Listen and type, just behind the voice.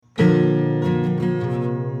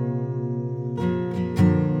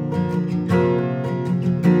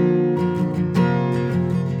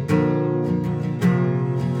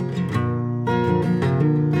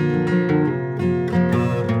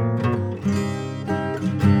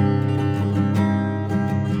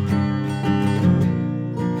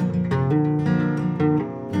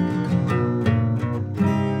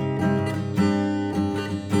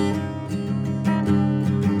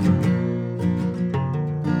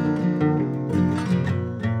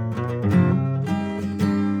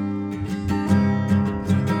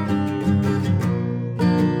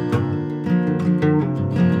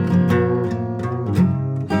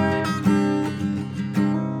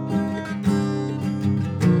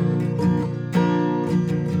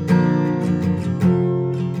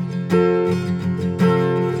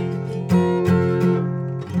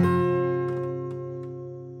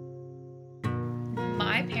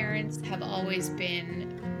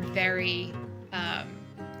very um,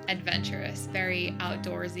 adventurous, very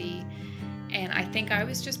outdoorsy. And I think I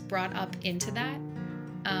was just brought up into that.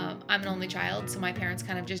 I'm an only child, so my parents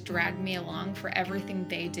kind of just dragged me along for everything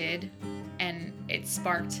they did. And it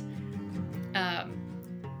sparked um,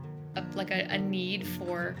 a need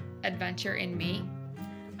for adventure in me.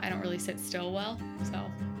 I don't really sit still well.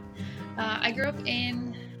 So I grew up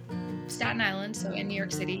in Staten Island, so in New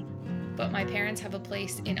York City, but my parents have a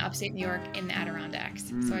place in upstate New York in the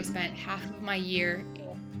Adirondacks. So I Mm, spent half of my year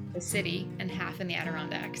in the city and half in the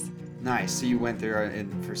Adirondacks. nice. So you went there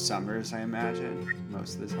for summers, I imagine,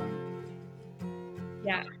 most of the time.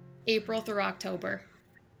 Yeah, April through October.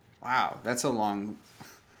 Wow, that's a long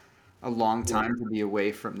time to be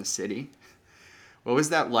away from the city. What was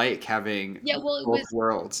that like having Yeah, well, both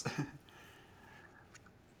worlds?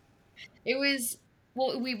 it was,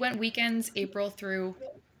 well, we went weekends April through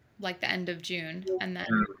like the end of June, and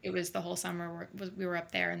then it was the whole summer we were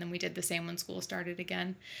up there, and then we did the same when school started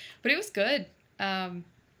again. But it was good. Um,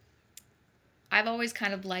 I've always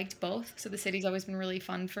kind of liked both, so the city's always been really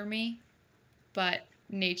fun for me, but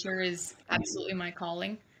nature is absolutely my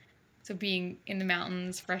calling. So being in the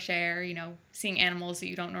mountains, fresh air, seeing animals that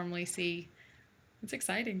you don't normally see, it's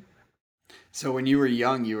exciting. So when you were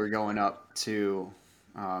young, you were going up to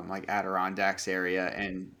like Adirondacks area,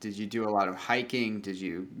 and did you do a lot of hiking? Did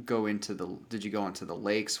you go into the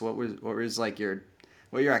lakes? What was like what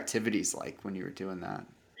were your activities like when you were doing that?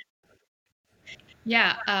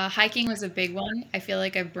 Yeah, hiking was a big one. I feel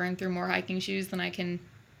like I've burned through more hiking shoes than I can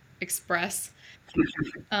express.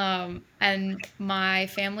 And my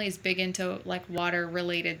family is big into like water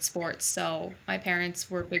related sports. So my parents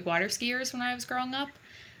were big water skiers when I was growing up.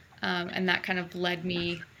 And that kind of led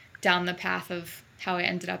me down the path of how I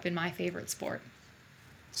ended up in my favorite sport.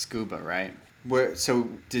 Scuba, right?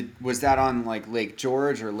 Was that on like Lake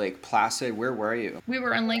George or Lake Placid? Where were you? We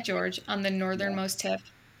were on Lake George on the Yeah. northernmost tip.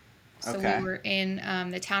 So we Okay. were in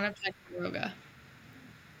the town of Ticonderoga.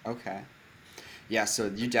 Okay. Yeah, so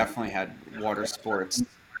you definitely had water sports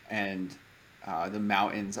and the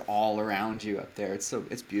mountains all around you up there.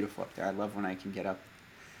 It's beautiful up there. I love when I can get up.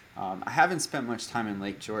 I haven't spent much time in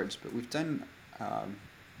Lake George, but um,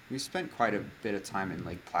 we've spent quite a bit of time in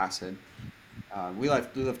Lake Placid. We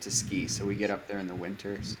love to ski, so we get up there in the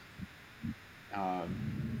winters.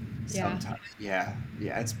 Um, Yeah. Sometimes, yeah,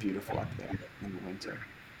 yeah, it's beautiful up there in the winter.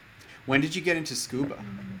 When did you get into scuba?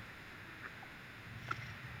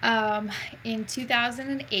 Um, in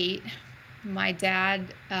 2008, my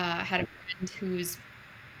dad had a friend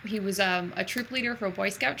he was a troop leader for a Boy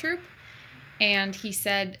Scout troop. And he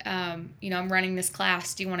said, I'm running this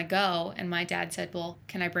class. Do you want to go? And my dad said, well,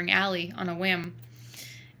 can I bring Allie on a whim?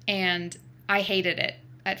 And I hated it.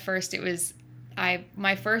 At first,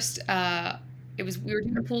 my first, we were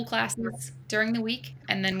doing pool classes during the week.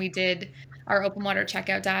 And then we did our open water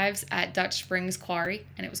checkout dives at Dutch Springs Quarry.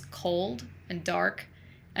 And it was cold and dark.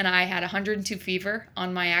 And I had 102 fever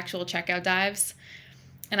on my actual checkout dives.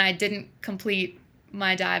 And I didn't complete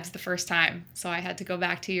my dives the first time. So I had to go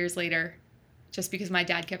back 2 years later just because my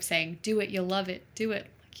dad kept saying, "Do it, you'll love it. Do it.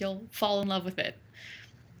 Like you'll fall in love with it."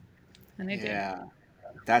 And I did. Yeah,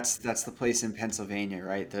 that's the place in Pennsylvania,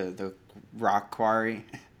 right? The rock quarry.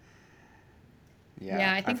 Yeah,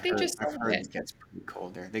 Yeah, I I've think they heard just I've sold heard it. it gets pretty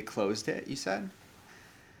cold there. They closed it, you said?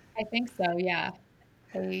 I think so, yeah.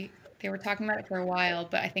 They were talking about it for a while,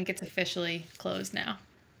 but I think it's officially closed now.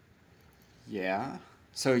 Yeah.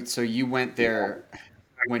 So you went there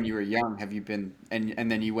when you were young. Have you been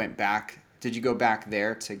and then you went back. Did you go back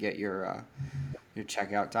there to get your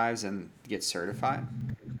checkout dives and get certified?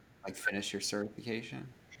 Like finish your certification?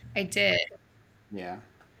 I did. Yeah.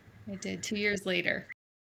 I did 2 years later.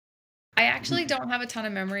 I actually don't have a ton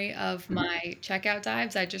of memory of my checkout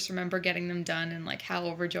dives. I just remember getting them done and like how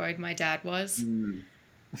overjoyed my dad was. Mm.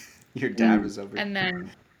 Your dad was over. And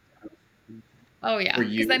then, oh Were yeah,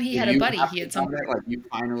 because you then he were had a you buddy. He happy had some. about it? Like you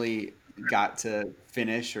finally got to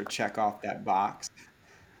finish or check off that box?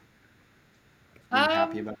 Were you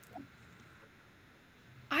happy Um, about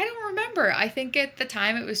I don't remember. I think at the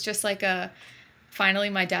time it was just like a finally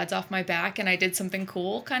my dad's off my back and I did something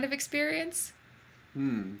cool kind of experience.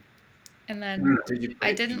 Hmm. And then Did you put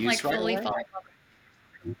I it to didn't like use right fully away? fall in love.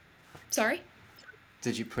 Sorry?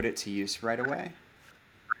 Did you put it to use right away?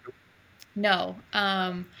 No.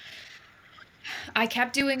 I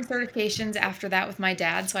kept doing certifications after that with my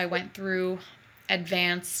dad. So I went through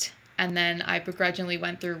advanced and then I begrudgingly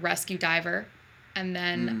went through rescue diver. And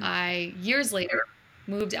then Hmm. I, years later,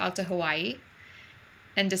 moved out to Hawaii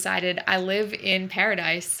and decided I live in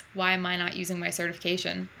paradise. Why am I not using my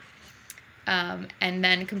certification? And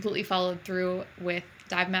then completely followed through with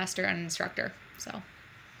dive master and instructor. So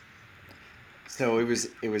So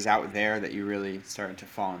it was out there that you really started to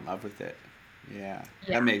fall in love with it. Yeah,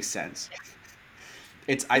 Yeah. that makes sense. I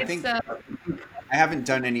It's think I haven't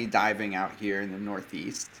done any diving out here in the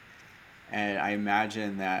Northeast, and I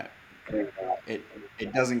imagine that it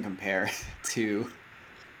it doesn't compare to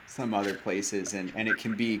some other places, and it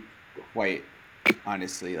can be quite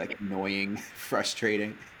honestly like annoying,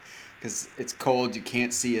 frustrating because it's cold, you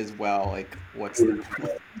can't see as well. Like, what's the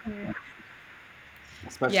point? Mhm.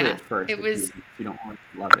 Especially Yeah, at first it was if you don't always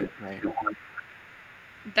love it, right?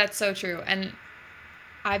 that's so true. And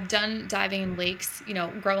I've done diving in lakes,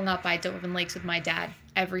 growing up I dove in lakes with my dad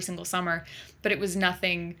every single summer, but it was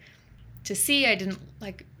nothing to see. I didn't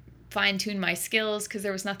like fine tune my skills because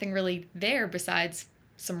there was nothing really there besides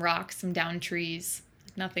some rocks, some down trees,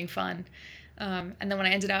 nothing fun. And then when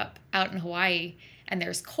I ended up out in Hawaii and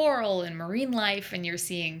there's coral and marine life and you're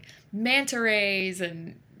seeing manta rays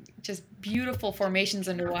and just beautiful formations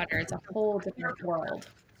underwater, it's a whole different world.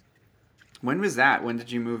 When was that? When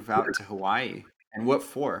did you move out to Hawaii? And what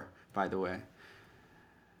for, by the way?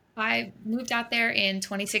 I moved out there in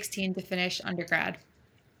 2016 to finish undergrad.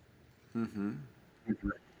 Mm-hmm.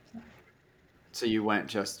 So you went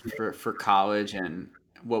just for college, and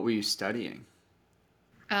what were you studying?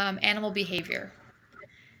 Animal behavior.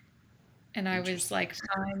 And I was Interesting. like,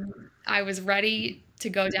 I was ready to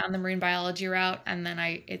go down the marine biology route, and then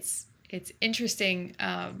it's interesting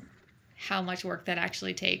how much work that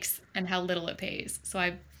actually takes and how little it pays. So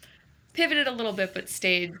I pivoted a little bit, but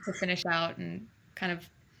stayed to finish out and kind of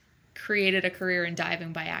created a career in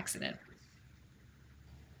diving by accident.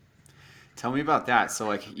 Tell me about that. So,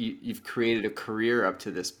 like, you've created a career up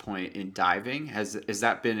to this point in diving. Has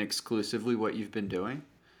that been exclusively what you've been doing?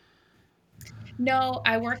 No,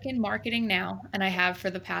 I work in marketing now, and I have for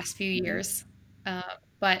the past few years. Uh,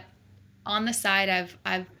 but on the side,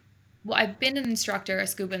 I've been an instructor, a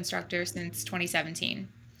scuba instructor, since 2017,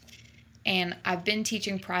 and I've been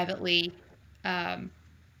teaching privately, um,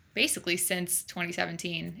 basically since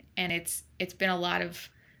 2017, and it's been a lot of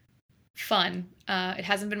fun. It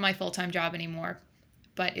hasn't been my full time job anymore,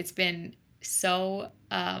 but it's been so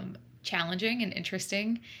challenging and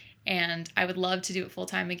interesting, and I would love to do it full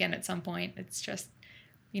time again at some point. It's just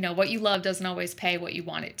what you love doesn't always pay what you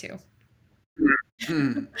want it to.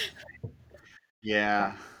 Hmm.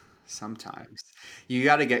 Yeah, sometimes you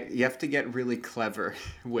have to get really clever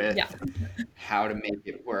Yeah. with how to make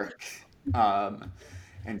it work, um,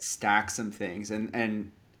 and stack some things.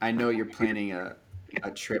 And I know you're planning a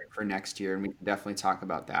trip for next year, and we can definitely talk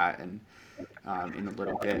about that and in a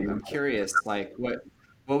little bit. I'm curious, like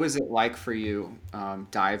what was it like for you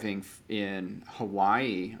diving in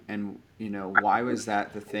Hawaii, and why was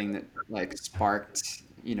that the thing that like sparked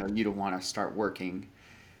you to want to start working,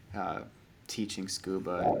 uh, teaching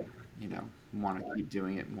scuba, and want to keep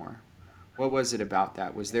doing it more? What was it about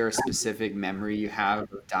that? Was there a specific memory you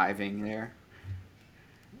have of diving there?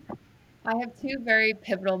 I have two very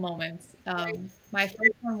pivotal moments. My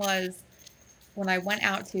first one was when I went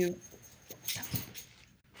out to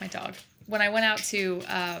my dog. When I went out to,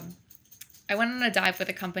 I went on a dive with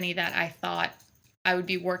a company that I thought I would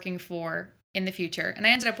be working for in the future, and I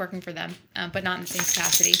ended up working for them, but not in the same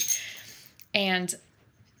capacity. And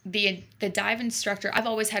the dive instructor, I've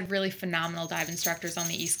always had really phenomenal dive instructors on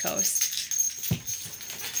the East Coast,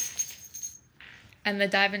 and the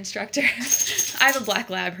dive instructor, I have a black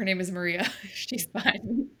lab. Her name is Maria. She's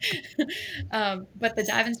fine. But the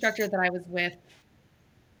dive instructor that I was with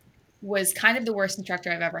was kind of the worst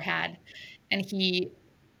instructor I've ever had. And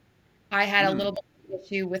I had a little Hmm. bit of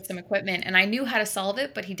issue with some equipment and I knew how to solve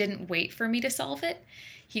it, but he didn't wait for me to solve it.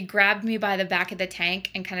 He grabbed me by the back of the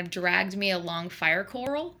tank and kind of dragged me along fire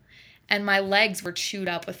coral. And my legs were chewed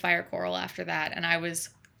up with fire coral after that. And I was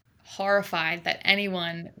horrified that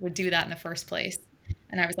anyone would do that in the first place.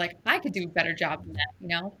 And I was like, I could do a better job than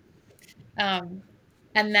that. Um,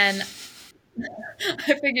 and then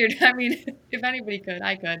I figured, I mean, if anybody could,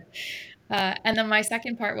 I could. And then my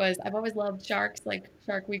second part was I've always loved sharks. Like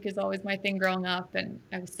Shark Week is always my thing growing up, and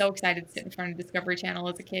I was so excited to sit in front of Discovery Channel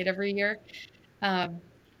as a kid every year. Um,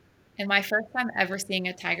 and my first time ever seeing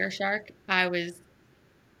a tiger shark, I was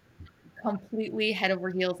completely head over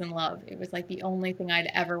heels in love. It was like the only thing I'd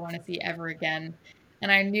ever want to see ever again.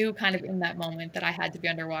 And I knew kind of in that moment that I had to be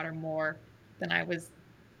underwater more than I was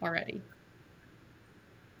already.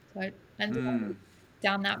 So I ended up Hmm.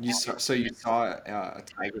 down that path. You saw a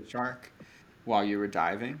tiger shark while you were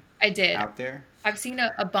diving I did. out there? I've seen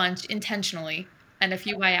a bunch intentionally and a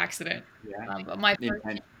few by accident. Yeah. But my first,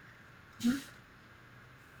 Inten- Mhm.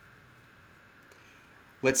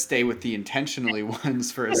 Let's stay with the intentionally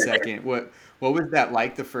ones for a second. What was that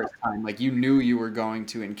like the first time? Like, you knew you were going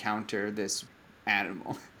to encounter this.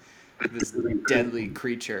 animal, this deadly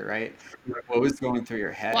creature, right? What was going through your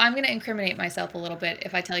Well, head? I'm going to incriminate myself a little bit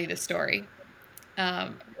if I tell you this story.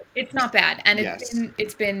 Um, it's not bad, and Yes,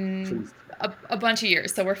 it's been please. a bunch of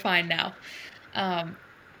years, so we're fine now. Um,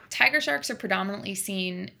 Tiger sharks are predominantly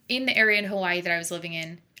seen in the area in Hawaii that I was living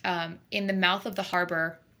in the mouth of the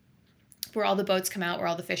harbor, where all the boats come out, where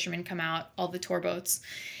all the fishermen come out, all the tour boats.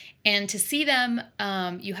 And to see them,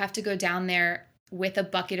 you have to go down there with a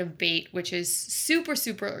bucket of bait, which is super,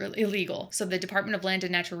 super illegal. So the Department of Land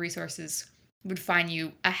and Natural Resources would fine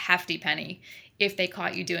you a hefty penny if they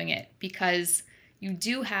caught you doing it, because you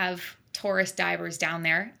do have tourist divers down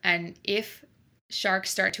there. And if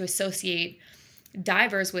sharks start to associate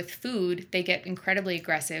divers with food, they get incredibly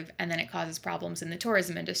aggressive, and then it causes problems in the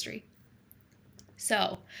tourism industry.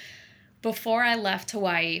 So, before I left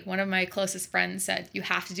Hawaii, one of my closest friends said, "You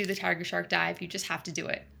have to do the tiger shark dive. You just have to do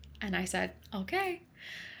it." And I said, "Okay."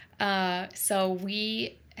 So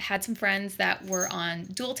we had some friends that were on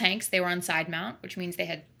dual tanks. They were on side mount, which means they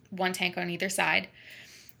had one tank on either side.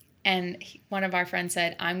 And one of our friends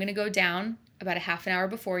said, "I'm going to go down about a half an hour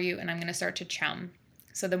before you, and I'm going to start to chum."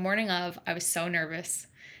 So the morning of, I was so nervous.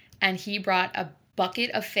 And he brought a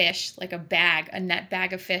bucket of fish, like a bag, a net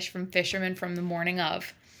bag of fish from fishermen from the morning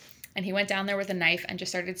of. And he went down there with a knife and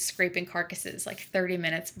just started scraping carcasses like 30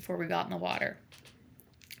 minutes before we got in the water.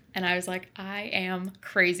 And I was like, I am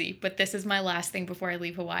crazy, but this is my last thing before I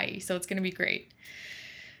leave Hawaii, so it's going to be great.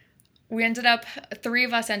 We ended up, three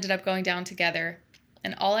of us ended up going down together.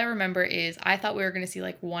 And all I remember is I thought we were going to see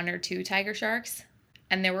like one or two tiger sharks,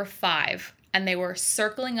 and there were five. And they were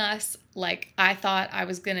circling us like I thought I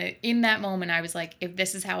was going to, in that moment, I was like, if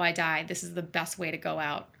this is how I die, this is the best way to go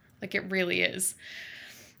out. Like it really is.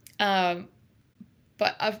 Um,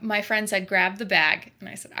 but my friend said, grab the bag. And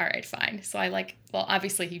I said, all right, fine. So I well,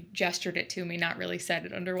 obviously he gestured it to me, not really said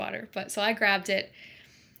it underwater. But so I grabbed it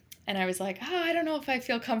and I was like, oh, I don't know if I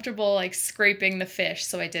feel comfortable like scraping the fish.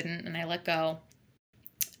 So I didn't and I let go.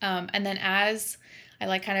 And then as I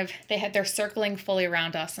like kind of, they're circling fully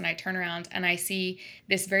around us and I turn around and I see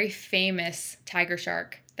this very famous tiger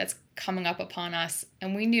shark that's coming up upon us.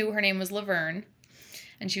 And we knew her name was Laverne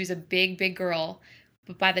and she was a big, big girl.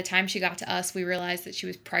 But by the time she got to us, we realized that she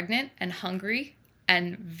was pregnant and hungry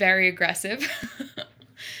and very aggressive.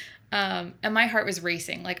 And my heart was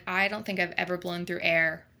racing. Like, I don't think I've ever blown through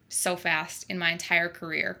air so fast in my entire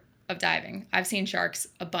career of diving. I've seen sharks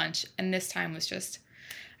a bunch, and this time was just,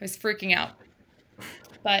 I was freaking out.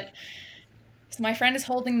 But so my friend is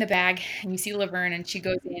holding the bag, and you see Laverne, and she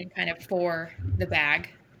goes in kind of for the bag,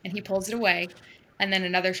 and he pulls it away. And then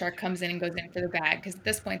another shark comes in and goes in for the bag because at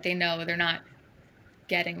this point they know they're not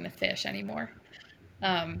getting the fish anymore.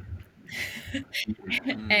 Um,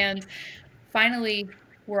 Mm. and finally,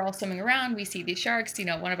 we're all swimming around. We see these sharks. You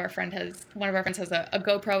know, one of our friends has a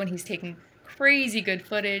GoPro, and he's taking crazy good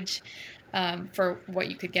footage for what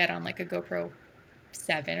you could get on like a GoPro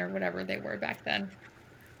 7 or whatever they were back then.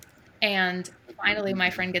 And finally, my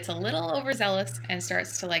friend gets a little overzealous and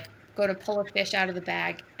starts to like go to pull a fish out of the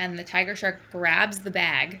bag, and the tiger shark grabs the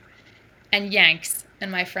bag and yanks,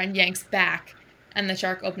 and my friend yanks back, and the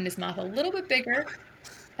shark opened his mouth a little bit bigger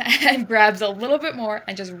and grabs a little bit more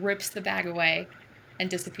and just rips the bag away and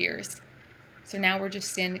disappears. So now we're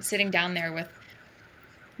just sitting down there with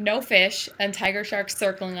no fish and tiger sharks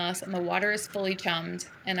circling us, and the water is fully chummed.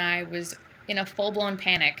 And I was in a full blown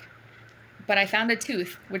panic. But I found a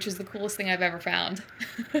tooth, which is the coolest thing I've ever found.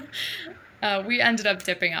 We ended up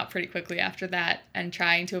dipping out pretty quickly after that and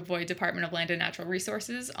trying to avoid Department of Land and Natural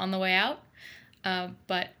Resources on the way out.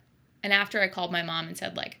 But and after I called my mom and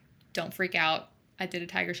said like, "Don't freak out. I did a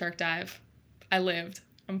tiger shark dive. I lived.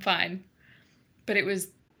 I'm fine." But it was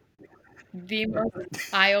the most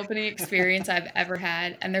eye-opening experience I've ever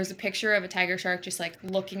had. And there's a picture of a tiger shark just like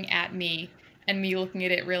looking at me and me looking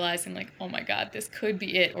at it, realizing like, "Oh my God, this could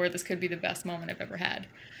be it, or this could be the best moment I've ever had."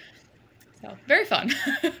 So very fun.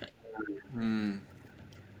 Mm.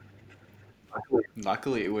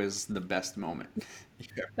 Luckily, it was the best moment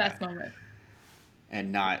you've ever Best had, moment.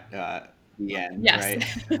 and not the end, Yes.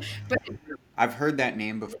 right? But I've heard that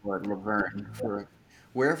name before, Laverne.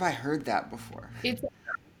 Where have I heard that before? it's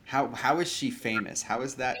How is she famous? How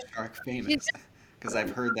is that shark she's famous? Because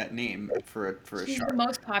I've heard that name for a she's the shark.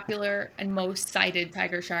 most popular and most cited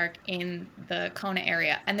tiger shark in the Kona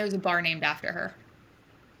area, and there's a bar named after her.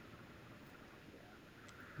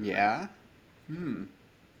 Yeah. Hmm.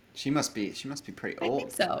 She must be pretty I think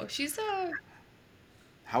old. so.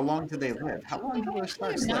 How long do they live? How long do I those actually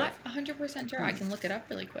am sharks not live? 100% sure. I Hmm. can look it up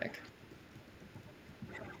really quick.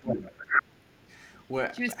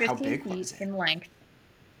 What? She was How 15 big feet was it? in length.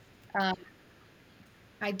 Um,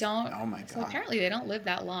 I don't. Oh my So God. apparently they don't live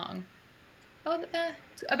that long. Oh,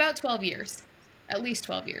 about 12 years, at least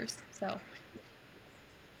 12 years. So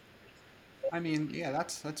I mean, yeah,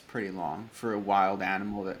 that's pretty long for a wild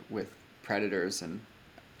animal that with predators and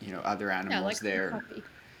other yeah, like animals a there. puppy.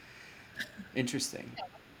 Interesting.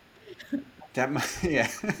 That might,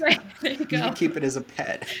 yeah. Right, there you You could go. keep it as a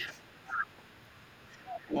pet.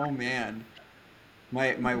 Oh man.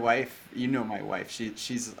 My wife, my wife,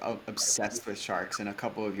 she's obsessed with sharks, and a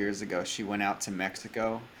couple of years ago she went out to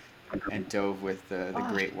Mexico and dove with the Oh,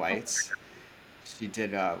 great whites. She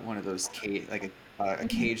did one of those cage like a mhm,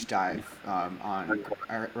 cage dive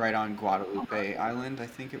right on Guadalupe Island, I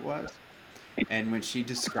think it was. And when she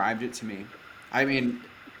described it to me, I mean,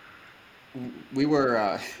 we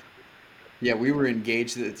were yeah, we were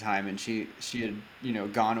engaged at the time, and she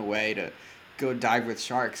had gone away to go dive with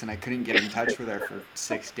sharks, and I couldn't get in touch with her for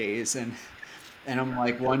 6 days, and I'm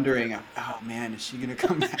like wondering, oh man, is she gonna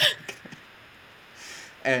come back?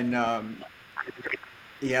 And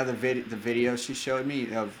yeah, the video she showed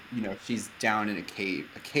me of she's down in a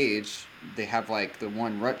cage. They have like the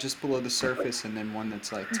one right just below the surface, and then one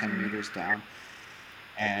that's like 10 mhm. meters down.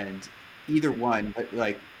 And either one, but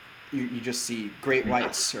like you just see great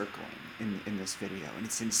whites circling in this video, and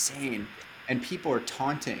it's insane. And people are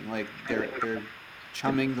taunting, like they're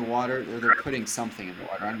chumming the water, or they're putting something in the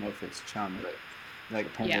water. I don't know if it's chum, but like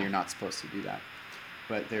apparently Yeah. you're not supposed to do that.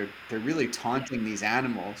 But they're really taunting these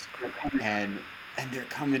animals, and they're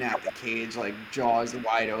coming at the cage like jaws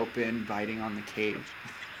wide open, biting on the cage.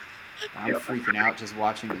 I'm freaking out just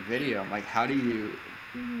watching the video. I'm like,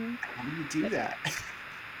 Mhm. how do you do that?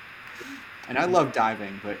 And I love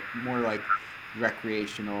diving, but more like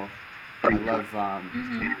recreational. I love um,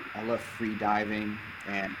 Mhm. I love free diving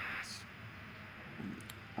uh,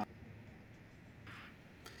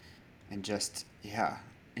 and just yeah,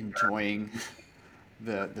 enjoying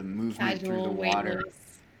the movement through the Casual, water.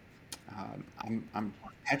 weightless. I'm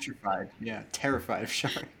petrified, yeah, terrified of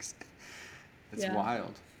sharks. It's Yeah.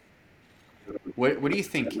 wild. What do you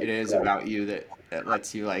think it is about you that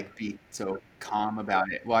lets you like be so calm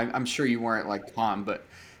about it? Well, I'm sure you weren't like calm, but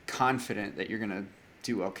confident that you're gonna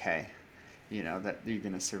do okay. That you're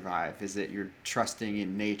gonna survive. Is it you're trusting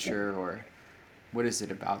in nature, or what is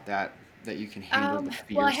it about that you can handle the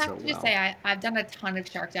Well, fear I so have to just well? say I've done a ton of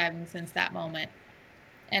shark diving since that moment,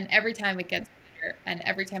 and every time it gets better, and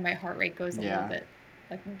every time my heart rate goes a little Yeah. bit,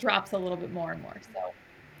 like, drops a little bit more and more. So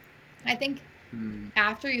I think Mm,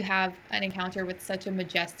 after you have an encounter with such a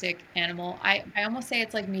majestic animal, I almost say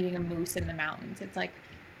it's like meeting a moose in the mountains. It's like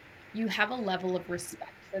you have a level of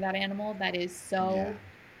respect for that animal that is yeah. so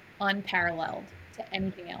unparalleled to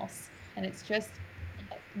anything else. And it's just,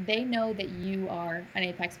 they know that you are an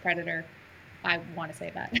apex predator. I want to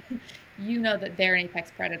say that. You know that they're an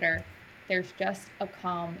apex predator. There's just a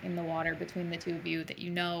calm in the water between the two of you that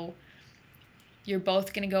you know you're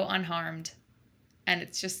both going to go unharmed. And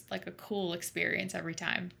it's just like a cool experience every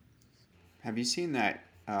time. Have you seen that?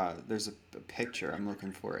 There's a picture. I'm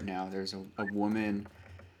looking for it now. There's a woman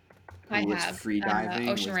I who was have free diving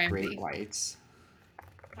Ocean with great Ramsey. whites.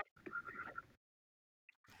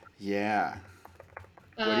 Yeah.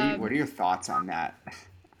 What are Um, your thoughts on that?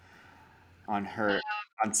 On her,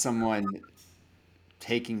 on someone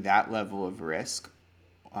taking that level of risk,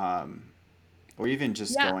 um, or even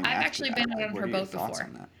just yeah, going I've after actually that? been out Like, on what her are your boat thoughts before.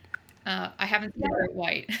 on that? I haven't seen a great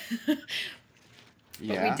white,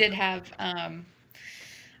 but we Yeah. did have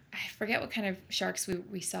I forget what kind of sharks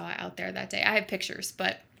we saw out there that day. I have pictures,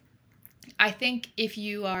 but I think if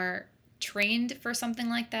you are trained for something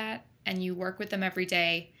like that and you work with them every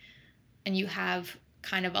day and you have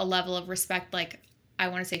kind of a level of respect like I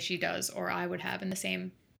want to say she does or I would have in the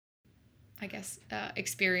same I guess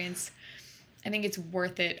experience, I think it's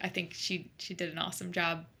worth it. I think she did an awesome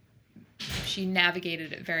job. She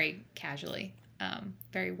navigated it very casually,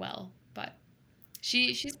 very well, but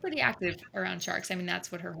she's pretty active around sharks. I mean,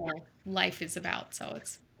 that's what her whole life is about, so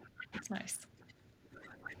it's nice.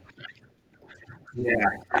 Yeah.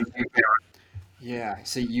 Yeah.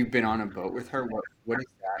 So you've been on a boat with her. What is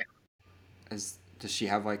that? Does she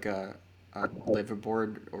have like a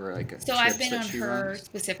liveaboard or like a So I've trips been that on she her runs?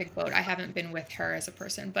 specific boat. I haven't been with her as a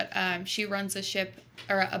person, but she runs a ship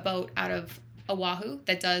or a boat out of Oahu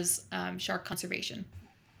that does shark conservation.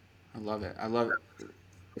 I love it. I love it.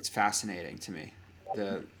 It's fascinating to me.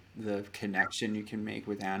 The the connection you can make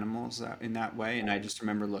with animals in that way. And I just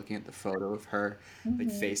remember looking at the photo of her like Hmm.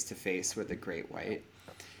 face to face with a great white,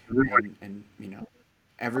 and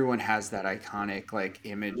everyone has that iconic like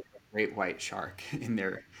image of a great white shark in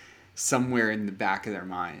their somewhere in the back of their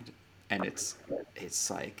mind, and it's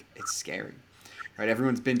like it's scary. right?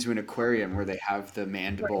 Everyone's been to an aquarium where they have the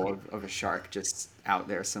mandible of a shark just out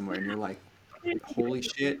there somewhere, and you're like, holy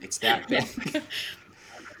shit, it's that Yeah, big.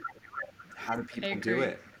 How do I people do agree.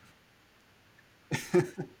 it?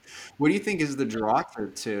 What do you think is the draw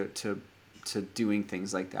to doing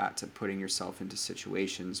things like that, to putting yourself into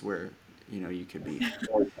situations where, you could be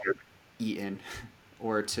eaten,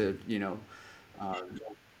 or to, um,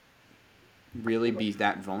 really be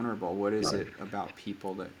that vulnerable? What is it about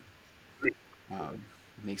people that um,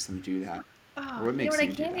 makes them do that? Or Oh, what you know makes what? I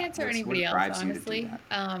you do can't that? answer What anybody else, drives you to do honestly. that?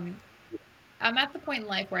 I'm at the point in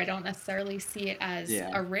life where I don't necessarily see it as Yeah.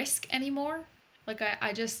 a risk anymore. Like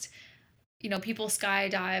I just, people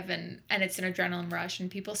skydive and it's an adrenaline rush,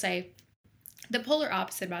 and people say the polar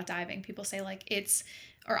opposite about diving. People say like it's,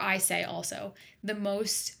 or I say also, the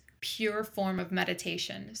most pure form of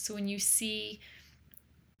meditation. So when you see,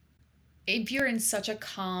 if you're in such a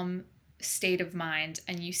calm state of mind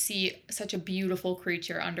and you see such a beautiful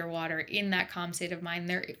creature underwater in that calm state of mind,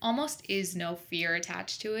 there almost is no fear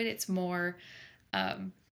attached to it. It's more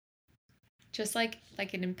um, just like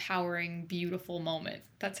an empowering, beautiful moment.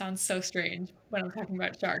 That sounds so strange when I'm talking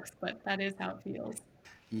about sharks, but that is how it feels.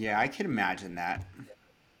 Yeah, I can imagine that.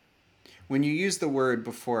 When you use the word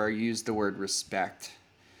before, you use the word respect.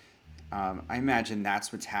 I imagine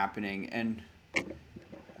that's what's happening,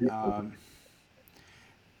 um,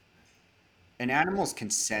 and animals can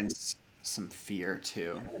sense some fear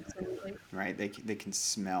too, Absolutely. right? They can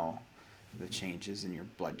smell the changes in your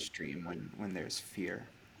bloodstream when there's fear.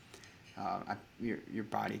 Your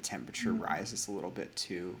body temperature rises a little bit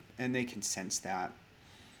too, and they can sense that.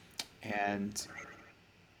 And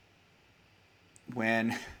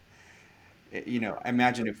when I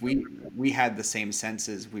imagine if we had the same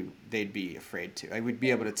senses, we they'd be afraid to. I would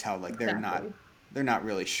be able to tell like Exactly. they're not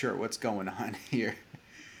really sure what's going on here.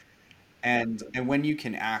 And when you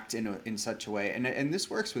can act in such a way, and this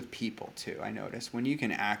works with people too. I notice when you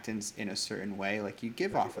can act in a certain way, like you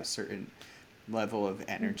give off a certain level of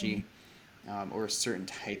Hmm. energy, or a certain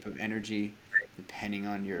type of energy, depending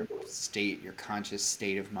on your state, your conscious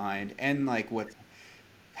state of mind, and like what's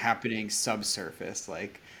happening subsurface.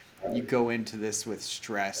 Like you go into this with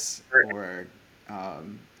stress or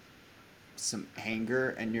um, some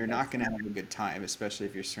anger, and you're not Yes. going to have a good time, especially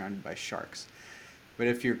if you're surrounded by sharks. But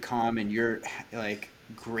if you're calm and you're like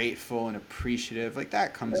grateful and appreciative, like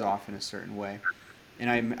that comes off in a certain way.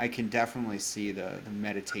 And I can definitely see the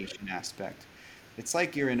meditation aspect. It's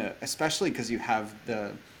like you're in a, especially because you have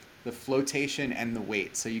the flotation and the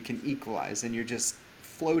weight, so you can equalize, and you're just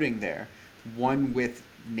floating there, one with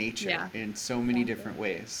nature Yeah, in so many exactly. different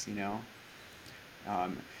ways.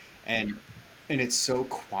 Um, and and it's so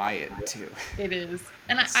quiet too. It is.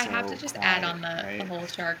 And I, It's I have to so just add quiet, on the right? whole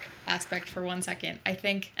shark aspect for 1 second. I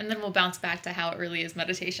think, and then we'll bounce back to how it really is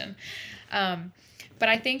meditation. Um, but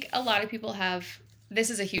I think a lot of people have, this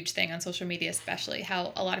is a huge thing on social media, especially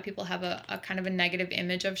how a lot of people have a kind of a negative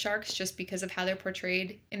image of sharks just because of how they're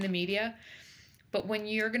portrayed in the media. But when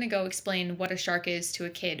you're going to go explain what a shark is to a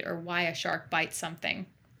kid or why a shark bites something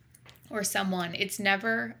or someone, it's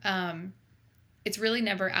really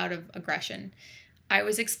never out of aggression. I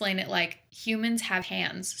always explain it like humans have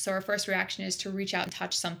hands. So our first reaction is to reach out and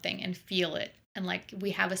touch something and feel it. And like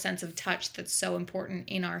we have a sense of touch that's so important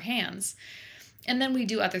in our hands. And then we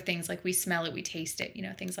do other things like we smell it, we taste it,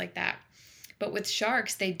 things like that. But with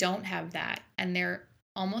sharks, they don't have that. And they're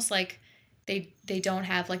almost like they don't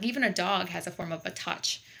have, like, even a dog has a form of a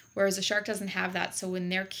touch, whereas a shark doesn't have that. So when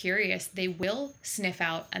they're curious, they will sniff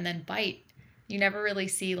out and then bite. You never really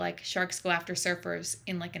see like sharks go after surfers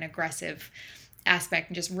in like an aggressive aspect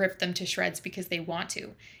and just rip them to shreds because they want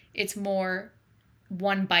to. It's more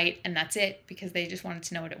one bite and that's it because they just wanted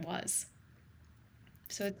to know what it was.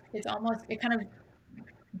 So it's almost, it kind of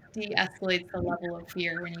de-escalates the level of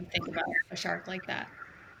fear when you think about a shark like that.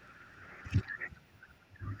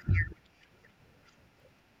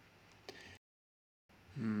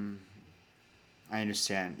 Hmm. I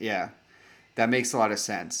understand. Yeah, that makes a lot of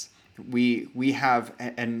sense. We have,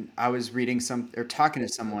 and I was reading some or talking to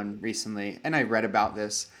someone recently, and I read about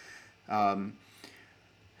this. Um,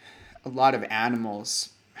 a lot of animals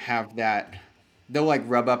have that. They'll like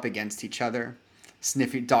rub up against each other.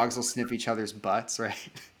 Sniffy dogs will sniff each other's butts, right?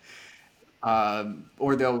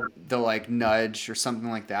 Or they'll like nudge or something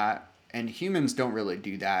like that. And humans don't really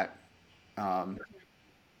do that um,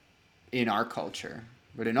 in our culture,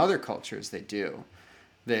 but in other cultures they do.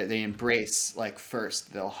 They embrace, like,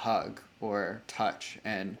 first they'll hug or touch,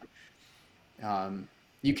 and um,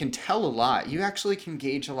 you can tell a lot. You actually can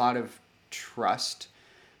gauge a lot of trust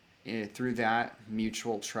through that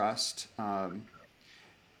mutual trust.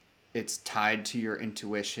 it's tied to your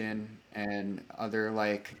intuition and other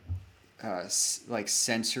like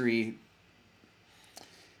sensory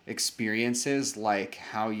experiences, like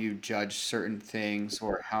how you judge certain things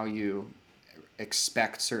or how you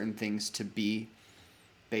expect certain things to be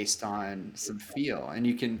based on some feel. And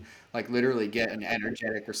you can like literally get an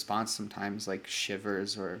energetic response sometimes, like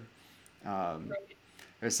shivers um,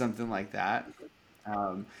 or something like that.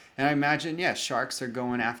 And I imagine, yeah, sharks are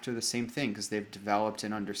going after the same thing because they've developed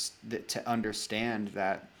and to understand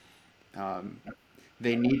that um,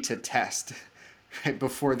 they need to test right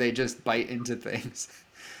before they just bite into things,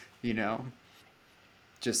 you know,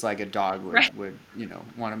 just like a dog Right.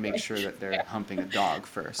 want to make sure that they're Yeah. humping a dog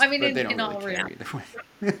I first, mean, but they in don't really all care reality. either way.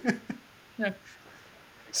 No,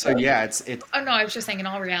 So yeah, it's oh no, I was just saying in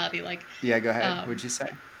all reality, like, yeah. Go ahead. um, What'd you say?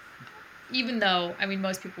 even though, I mean,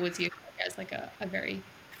 most people would see a shark as like a very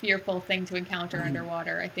fearful thing to encounter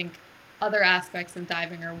underwater, I think other aspects of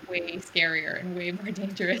diving are way scarier and way more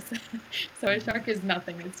dangerous. So a shark is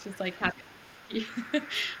nothing. It's just like happy.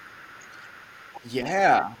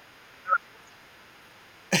 Yeah,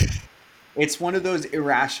 it's one of those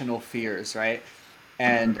irrational fears, right?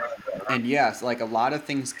 And yes, like a lot of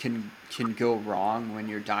things can go wrong when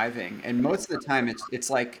you're diving, and most of the time it's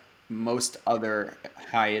like most other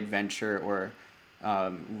high adventure or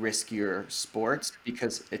riskier sports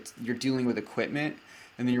because it's you're dealing with equipment,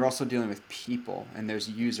 and then you're also dealing with people, and there's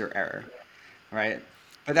user error, right?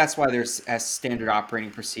 But that's why there's as standard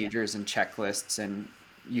operating procedures and checklists, and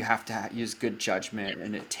you have to use good judgment,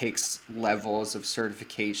 and it takes levels of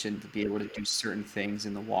certification to be able to do certain things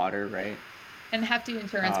in the water, right? And hefty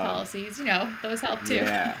insurance Um, policies, those help too,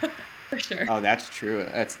 yeah. for sure. Oh, that's true.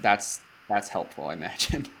 That's helpful, I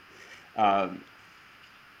imagine. Um,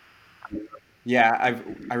 yeah,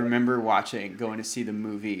 I remember going to see the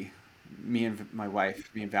movie. My wife,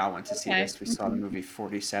 me and Val went to see Okay. this. We saw the movie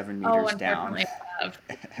 47 Oh, Meters Down. unfortunately, I have.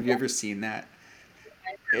 Have you ever seen that?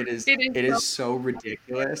 It is It so, is so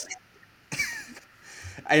ridiculous.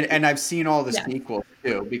 And I've seen all the yes, sequels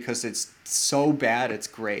too because it's so bad it's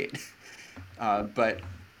great. But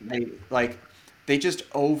they like they just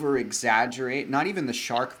over exaggerate, not even the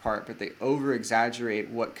shark part, but they over exaggerate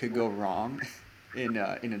what could go wrong in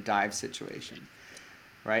a dive situation,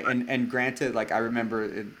 right? And granted, like I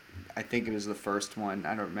remember, I think it was the first one.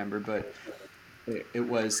 I don't remember, but it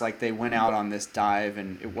was like they went out on this dive,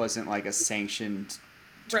 and it wasn't like a sanctioned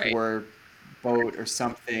right. tour boat or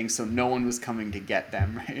something, so no one was coming to get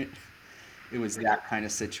them, right? It was that kind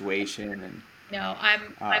of situation, and No,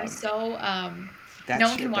 I'm um, so that no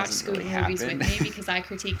one can shit watch doesn't really scuba movies happen. with me because I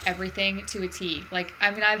critique everything to a T. Like,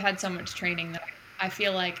 I mean, I've had so much training that I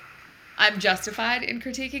feel like I'm justified in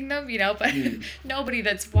critiquing them, but Mm. nobody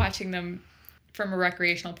that's watching them from a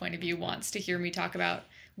recreational point of view wants to hear me talk about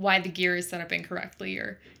why the gear is set up incorrectly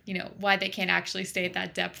or, why they can't actually stay at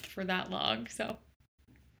that depth for that long. So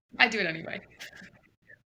I do it anyway.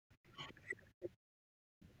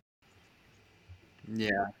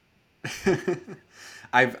 Yeah.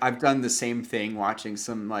 I've done the same thing watching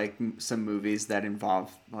some movies that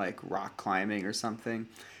involve like rock climbing or something,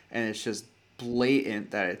 and it's just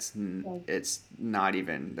blatant that Right. it's not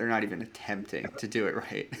even they're not even attempting to do it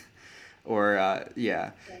right. Or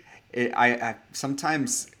yeah, I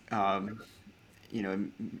sometimes you know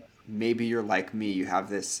maybe you're like me, you have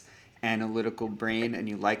this analytical brain and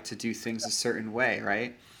you like to do things a certain way,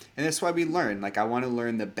 right? And that's why we learn. Like I want to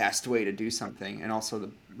learn the best way to do something and also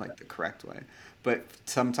the correct way. But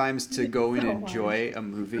sometimes to It's go and so hard. enjoy a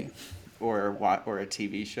movie or a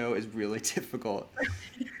TV show is really difficult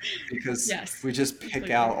because Yes, we just pick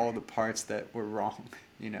completely. out all the parts that were wrong,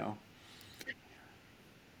 you know.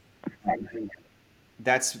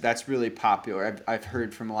 That's really popular. I've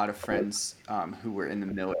heard from a lot of friends who were in the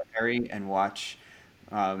military and watch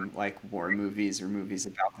like war movies or movies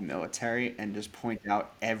about the military and just point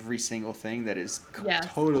out every single thing that is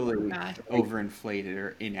Yes. Oh totally gosh. overinflated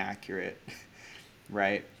or inaccurate,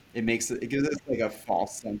 right? It gives us like a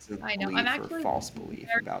false sense of I know. I'm belief or actually false belief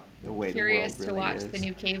very about the way the world curious to really watch the is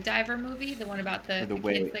new Cave Diver movie, the one about or the the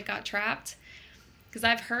kids way that got trapped, because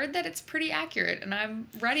I've heard that it's pretty accurate and I'm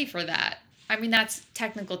ready for that. I mean, that's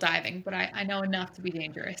technical diving, but I know enough to be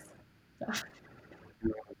dangerous. So.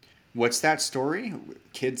 what's that story?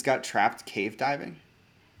 Kids got trapped cave diving?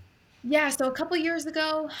 Yeah, so a couple years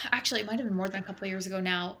ago, actually, it might have been more than a couple years ago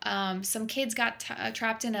now, some kids got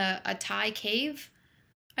trapped in a Thai cave,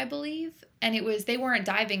 I believe. And they weren't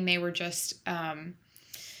diving, they were just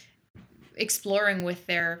exploring with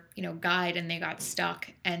their guide, and they got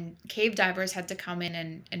stuck, and cave divers had to come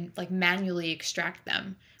in and like manually extract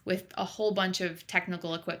them with a whole bunch of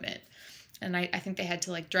technical equipment. And I think they had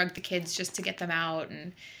to like drug the kids just to get them out,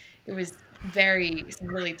 and It was very some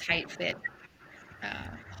really tight fit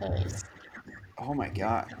holes. Oh my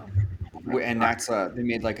God. So And that's they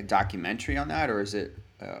made like a documentary on that, or is it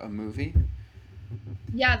a movie?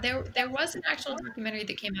 yeah, there was an actual documentary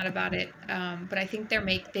that came out about it, but I think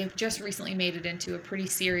they've just recently made it into a pretty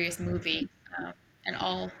serious movie, and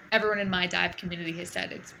all everyone in my dive community has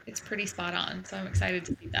said it's pretty spot on. So I'm excited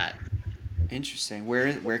to see that. Interesting.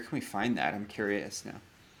 Where can we find that? I'm curious now,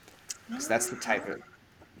 because that's the Um, type of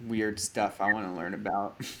weird stuff I want to learn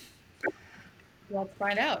about. let's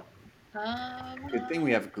find out. Um, Good thing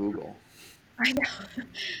we have Google. I know.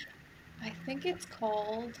 I think it's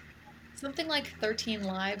called something like 13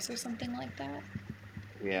 Lives or something like that.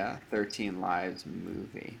 Yeah, 13 Lives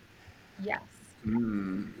movie. Yes,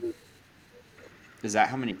 Hmm. Is that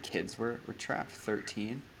how many kids were trapped?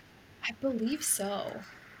 13? I believe so.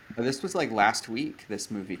 Oh, this was like last week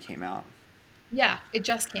this movie came out. Yeah, it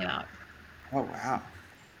just came out. Oh, wow.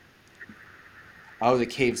 Oh, the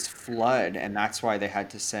caves flood, and that's why they had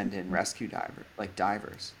to send in rescue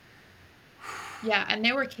divers. Yeah, and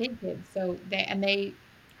they were kids, so they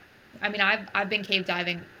I mean, I've been cave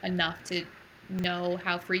diving enough to know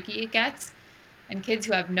how freaky it gets, and kids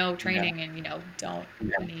who have no Yeah. training and, don't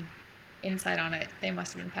have any insight on it, they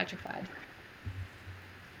must have been petrified.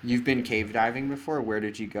 You've been cave diving before? Where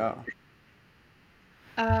did you go?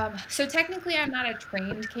 So technically, I'm not a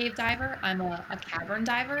trained cave diver. I'm a cavern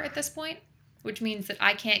diver at this point, which means that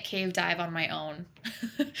I can't cave dive on my own.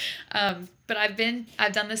 But I've done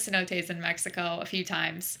the cenotes in Mexico a few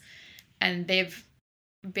times, and they've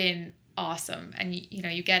been awesome. And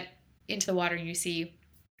you get into the water and you see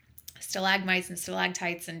stalagmites and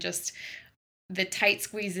stalactites and just the tight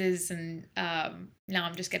squeezes and now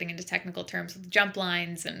I'm just getting into technical terms with jump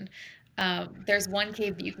lines and there's one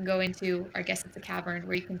cave that you can go into, or I guess it's a cavern,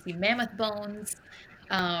 where you can see mammoth bones.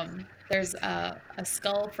 There's a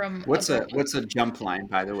skull from a broken. What's a jump line,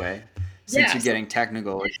 by the way? Since Yeah, you're getting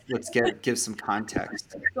technical, let's give some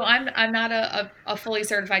context. so I'm not a fully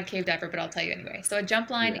certified cave diver, but I'll tell you anyway. So a jump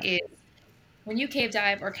line Yeah. is when you cave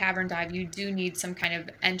dive or cavern dive, you do need some kind of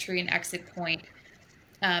entry and exit point.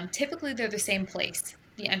 Typically, they're the same place,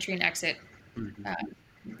 the entry and exit Mhm.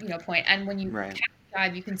 uh, point. And when you Right.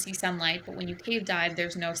 dive, you can see sunlight, but when you cave dive,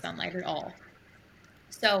 there's no sunlight at all.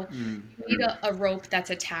 So Mm. you need a rope that's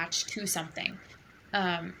attached to something.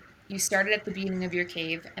 You start it at the beginning of your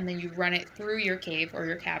cave, and then you run it through your cave or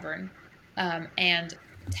your cavern. And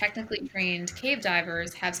technically trained cave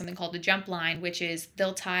divers have something called a jump line, which is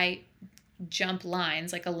they'll tie jump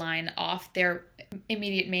lines, like a line off their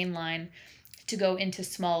immediate main line, to go into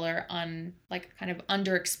smaller, like kind of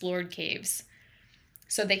underexplored caves,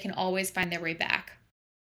 so they can always find their way back,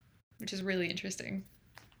 which is really interesting.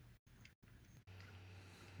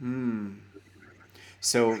 Hmm.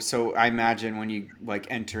 So I imagine when you like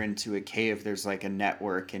enter into a cave, there's like a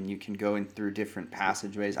network, and you can go in through different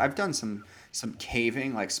passageways. I've done some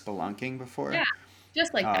caving, like spelunking before, Yeah,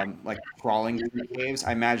 just like that. like crawling through caves.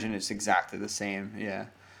 I imagine it's exactly the same. Yeah,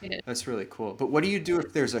 It is. that's really cool. But what do you do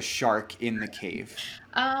if there's a shark in the cave?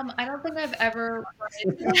 I don't think I've ever run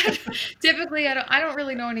into that. Typically, I don't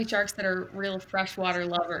really know any sharks that are real freshwater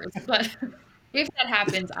lovers, but if that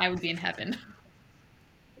happens, I would be in heaven.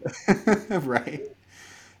 Right.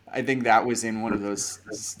 I think that was in one of those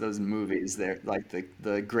movies there, like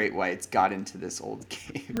the great whites got into this old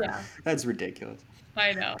cave. Yeah, That's ridiculous.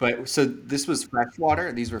 I know. But so this was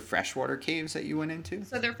freshwater. These were freshwater caves that you went into?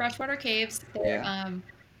 So they're freshwater caves. They're Yeah.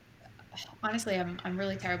 honestly, I'm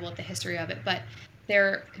really terrible at the history of it, but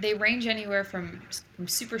they range anywhere from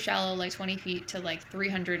super shallow, like 20 feet, to like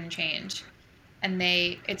 300 and change. And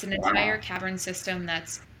it's an entire Wow. cavern system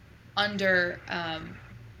that's under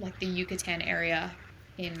like the Yucatan area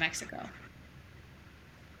in Mexico.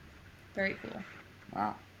 Very cool.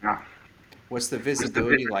 Wow. What's the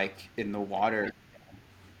visibility like in the water?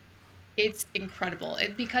 It's incredible.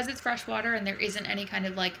 Because it's freshwater and there isn't any kind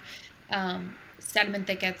of like sediment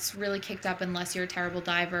that gets really kicked up unless you're a terrible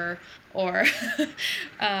diver or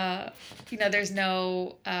uh, there's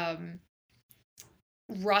no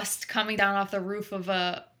rust coming down off the roof of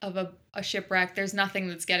a shipwreck. There's nothing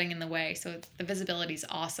that's getting in the way. So the visibility is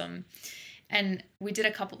awesome. And we did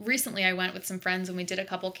a couple recently. I went with some friends and we did a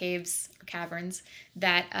couple caves or caverns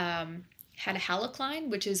that had a halocline,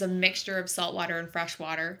 which is a mixture of saltwater and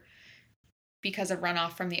freshwater because of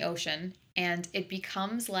runoff from the ocean, and it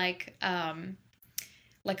becomes like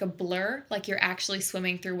a blur, like you're actually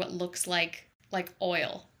swimming through what looks like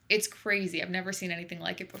oil. It's crazy. I've never seen anything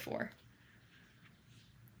like it before.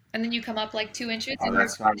 And then you come up like 2 inches Oh, and that you're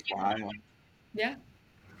sounds wild. yeah.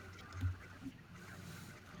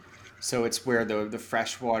 So it's where the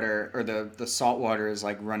fresh water or the salt water is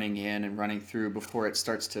like running in and running through before it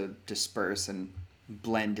starts to disperse and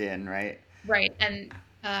blend in, right? Right, and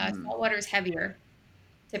Hmm. salt water is heavier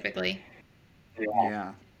typically,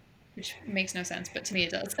 Yeah. which makes no sense, but to me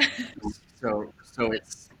it does. So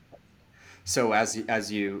it's so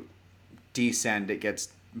as you descend, it gets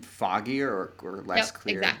foggier or less Yep,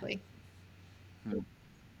 clear. exactly. Hmm.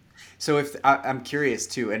 So if I'm curious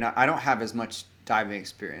too, and I don't have as much diving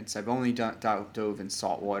experience. I've only dove in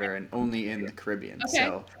salt water and only in the Caribbean. Okay.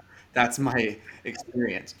 So that's my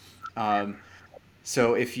experience. Um,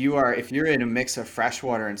 so if you're in a mix of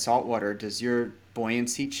freshwater and saltwater, does your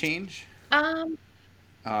buoyancy change Um,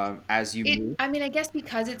 as you move? I mean, I guess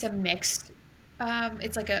because it's a mixed,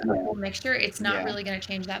 it's like a full mixture, it's not Yeah. really gonna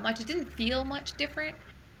change that much. It didn't feel much different.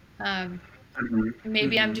 Um,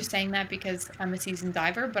 maybe I'm Hmm. just saying that because I'm a seasoned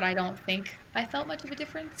diver, but I don't think I felt much of a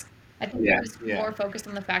difference. I think I was Yeah. more focused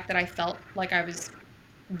on the fact that I felt like I was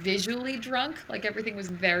visually drunk, like everything was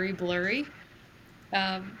very blurry.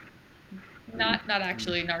 Um, not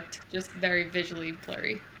actually narked, just very visually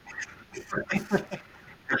blurry.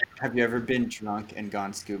 Have you ever been drunk and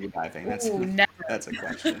gone scuba diving? Ooh, never. That's a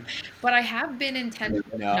question. But I have been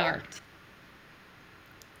intentionally No. narked.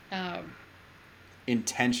 Um,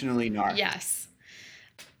 Intentionally narked. yes.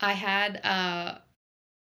 I had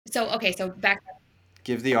so okay, so back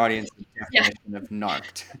Give the audience a yeah. definition of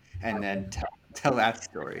narked and then tell that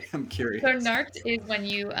story. I'm So curious. narked is when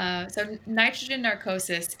you so nitrogen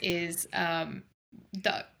narcosis is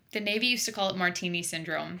the Navy used to call it martini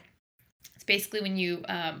syndrome. It's basically when you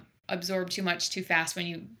absorb too much too fast when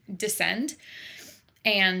you descend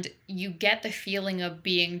and you get the feeling of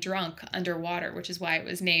being drunk underwater, which is why it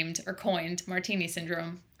was named or coined martini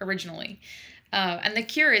syndrome originally. And the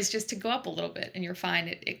cure is just to go up a little bit, and you're fine.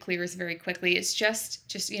 It clears very quickly. It's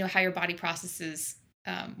just you know how your body processes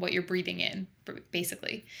what you're breathing in,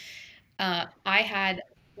 basically. I had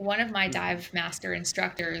one of my Mhm. dive master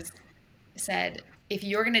instructors said, if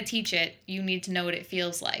you're going to teach it, you need to know what it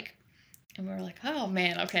feels like. And we were like, oh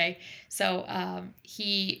man, okay. So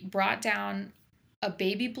he brought down a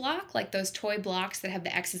baby block, like those toy blocks that have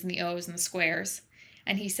the X's and the O's and the squares.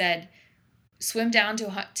 And he said, swim down to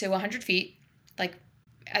 100 feet, like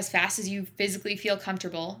as fast as you physically feel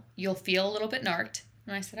comfortable. You'll feel a little bit narked.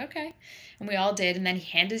 And I said, okay. And we all did. And then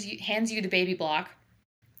he hands you the baby block.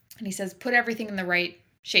 And he says, put everything in the right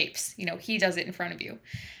shapes. You know, he does it in front of you.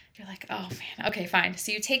 You're like, oh man, okay, fine.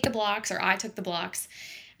 So you take the blocks, or I took the blocks,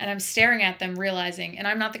 and I'm staring at them, realizing, and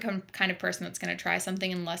I'm not the kind of person that's going to try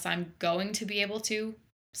something unless I'm going to be able to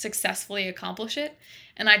successfully accomplish it.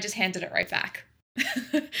 And I just handed it right back.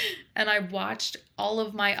 And I watched all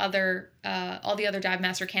the other dive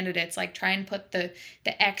master candidates, like try and put the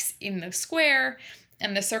X in the square,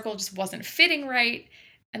 and the circle just wasn't fitting right.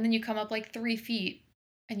 And then you come up like 3 feet,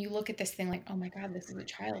 and you look at this thing like, oh my god, this is a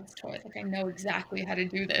child's toy. Like I know exactly how to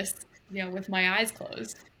do this, you know, with my eyes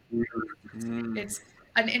closed. Mm. It's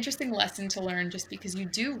an interesting lesson to learn just because you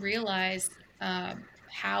do realize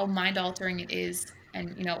how mind altering it is,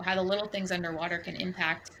 and you know how the little things underwater can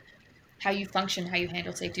impact how you function, how you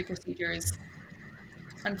handle safety procedures.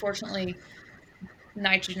 Unfortunately,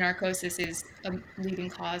 nitrogen narcosis is a leading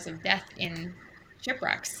cause of death in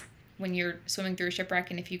shipwrecks. When you're swimming through a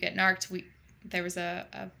shipwreck, and if you get narked, there was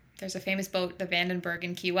there's a famous boat, the Vandenberg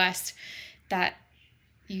in Key West, that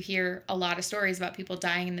you hear a lot of stories about people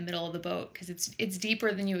dying in the middle of the boat because it's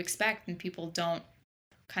deeper than you expect, and people don't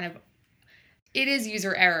kind of, it is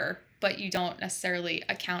user error, but you don't necessarily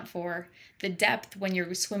account for the depth when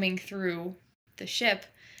you're swimming through the ship.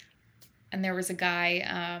 And there was a guy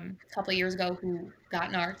a couple of years ago who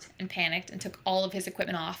got narked and panicked and took all of his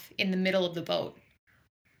equipment off in the middle of the boat.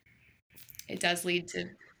 It does lead to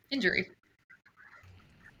injury.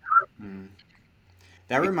 Mm.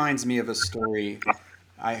 That reminds me of a story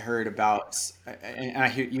I heard about,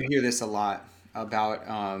 and you hear this a lot about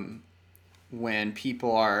when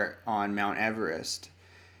people are on Mount Everest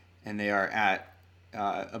and they are at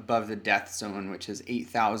above the death zone, which is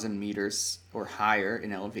 8,000 meters or higher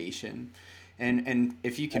in elevation. And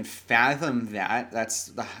if you can fathom that,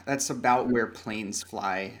 that's about where planes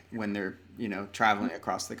fly when they're traveling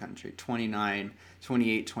across the country,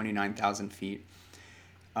 29,000 feet.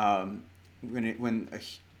 When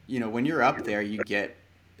you're up there, you get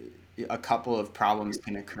a couple of problems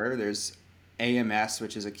can occur. There's AMS,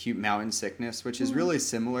 which is acute mountain sickness, which is Mhm. really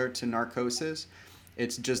similar to narcosis.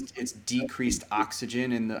 It's decreased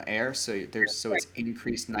oxygen in the air, so Right. it's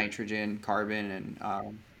increased nitrogen, carbon,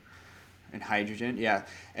 and hydrogen. Yeah,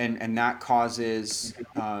 and that causes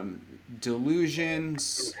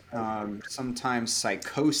delusions, sometimes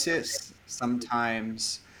psychosis,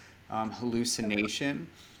 sometimes hallucination,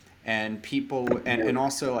 and people and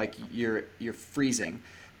also like you're freezing,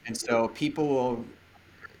 and so people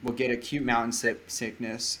will get acute mountain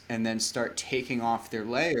sickness and then start taking off their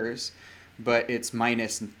layers, but it's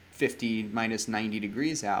minus 50, minus 90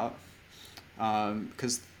 degrees out,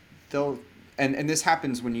 because they'll and this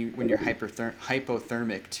happens when you're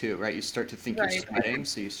hypothermic too, right? You start to think you're Right. sweating,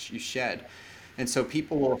 so you shed, and so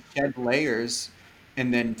people will shed layers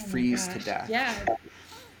and then Oh my freeze to gosh. death. Yeah.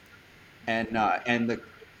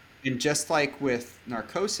 And just like with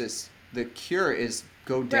narcosis, the cure is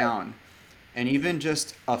go Right. down, and even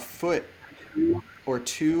just a foot or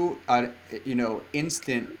two,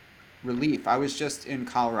 instant relief. I was just in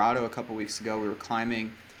Colorado a couple weeks ago. We were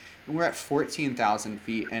climbing, and we're at 14,000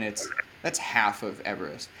 feet, and that's half of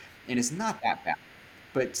Everest, and it's not that bad.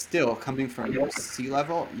 But still, coming from sea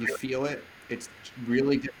level, you feel it. It's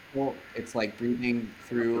really difficult. It's like breathing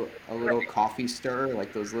through a little coffee stirrer,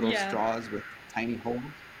 like those little Yeah. straws with tiny holes.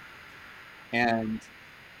 And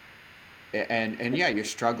and yeah, you're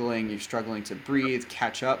struggling to breathe,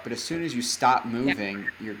 catch up. But as soon as you stop Yeah. moving,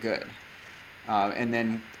 you're good. And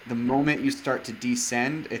then the moment you start to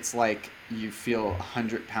descend, it's like you feel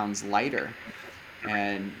 100 pounds lighter,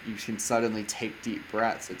 and you can suddenly take deep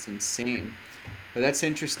breaths. It's insane. But that's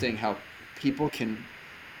interesting how people can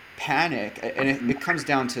panic, and it comes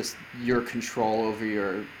down to your control over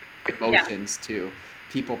your Yeah. emotions too.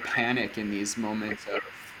 People panic in these moments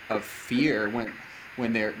of fear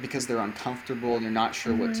when they're because they're uncomfortable, they're not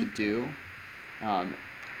sure what to Hmm. do. Um,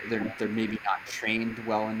 they're maybe not trained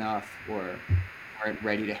well enough or aren't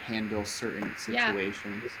ready to handle certain Yeah.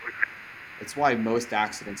 situations. It's why most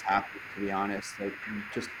accidents happen, to be honest, like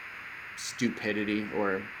just stupidity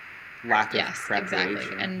or lack of Yes,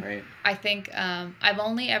 exactly. preparation, And right? I think I've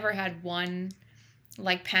only ever had one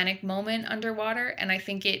like panic moment underwater, and I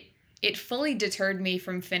think it fully deterred me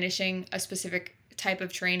from finishing a specific type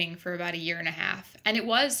of training for about a year and a half. And it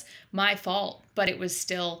was my fault, but it was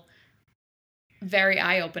still very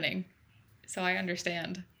eye-opening. So I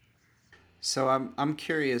understand. So I'm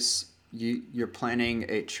curious. You're planning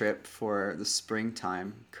a trip for the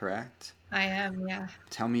springtime, correct? I am, yeah.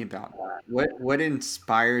 Tell me about that. What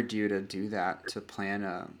inspired you to do that, to plan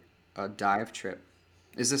a dive trip?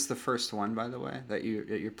 Is this the first one, by the way, that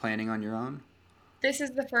you're planning on your own? This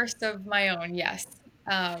is the first of my own, yes.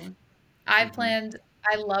 Um, I Hmm. planned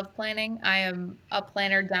I love planning. I am a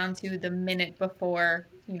planner down to the minute before,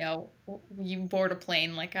 you board a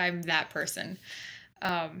plane, like I'm that person.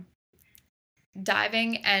 Um,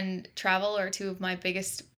 Diving and travel are two of my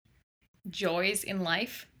biggest joys in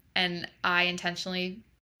life, and I intentionally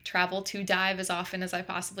travel to dive as often as I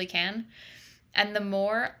possibly can. And the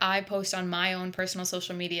more I post on my own personal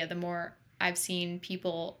social media, the more I've seen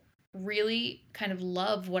people really kind of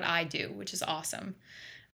love what I do, which is awesome.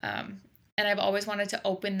 Um, and I've always wanted to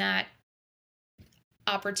open that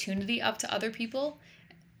opportunity up to other people.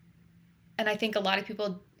 And I think a lot of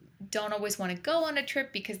people don't always want to go on a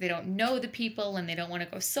trip because they don't know the people and they don't want to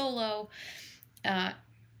go solo. Uh,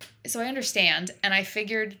 so I understand. And I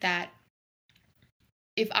figured that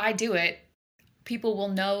if I do it, people will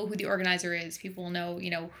know who the organizer is. People will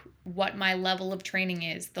know, what my level of training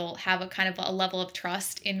is. They'll have a kind of a level of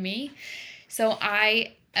trust in me. So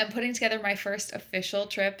I am putting together my first official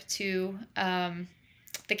trip to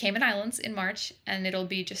the Cayman Islands in March, and it'll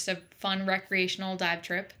be just a fun recreational dive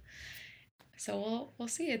trip. So we'll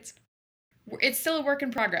see. It's still a work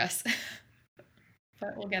in progress,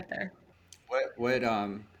 but we'll get there.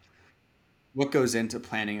 What goes into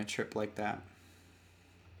planning a trip like that?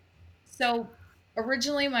 So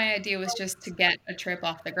originally, my idea was just to get a trip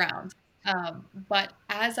off the ground. But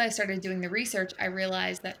as I started doing the research, I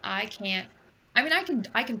realized that I can't. I mean,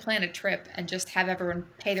 I can plan a trip and just have everyone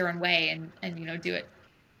pay their own way and do it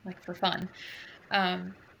like for fun.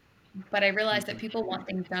 Um, but I realized that Hmm. people want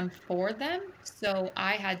things done for them, so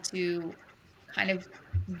I had to kind of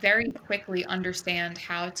very quickly understand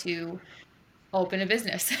how to open a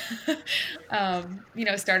business.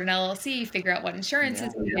 Start an LLC, figure out what insurance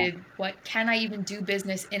is Yeah. needed, what can I even do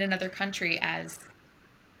business in another country as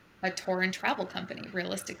a tour and travel company,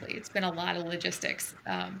 realistically. It's been a lot of logistics.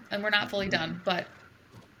 And we're not fully Hmm. done. But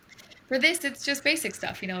for this, it's just basic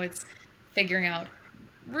stuff. It's figuring out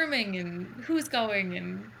rooming and who's going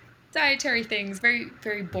and dietary things, very,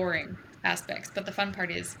 very boring aspects. But the fun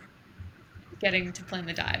part is getting to plan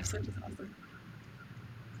the dives, which is awesome.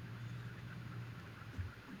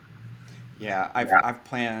 Yeah, I've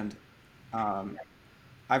planned. Um,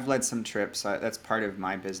 I've led some trips. That's part of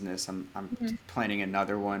my business. I'm Mhm. planning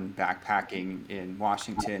another one, backpacking in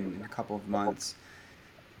Washington in a couple of months.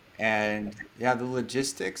 And yeah, the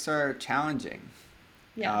logistics are challenging.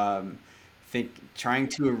 Yeah. Um, think trying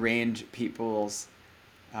to arrange people's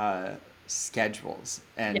uh, schedules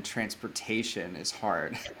Yeah. and transportation is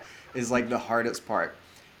hard. Is like the hardest part.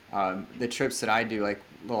 The trips that I do, like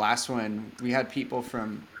the last one, we had people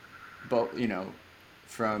from both,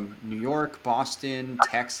 from New York, Boston,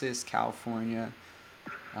 Texas, California,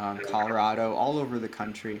 Colorado, all over the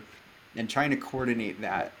country, and trying to coordinate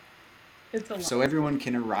that It's a lot. so everyone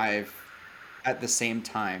can arrive at the same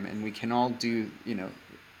time and we can all do,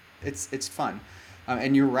 it's fun.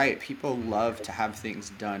 And you're right, people love to have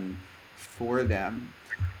things done for them.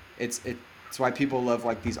 It's why people love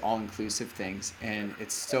like these all-inclusive things, and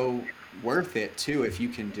it's so worth it too if you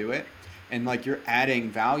can do it. And like you're adding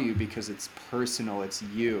value because it's personal, it's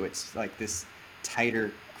you, it's like this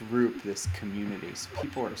tighter group, this community. So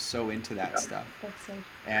people are so into that stuff. That's so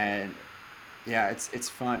And yeah, it's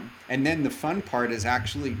fun. And then the fun part is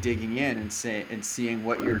actually digging in and seeing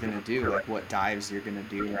what you're gonna do, like what dives you're gonna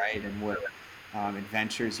do, right, and what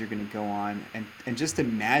adventures you're gonna go on, and just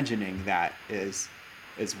imagining that is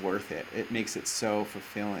worth it. It makes it so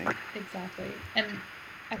fulfilling. exactly. And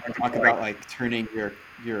I think Talk about like turning your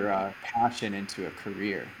passion into a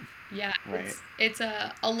career, yeah, right? it's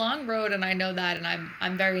a long road, and I know that, and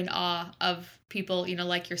I'm very in awe of people,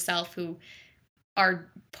 like yourself, who are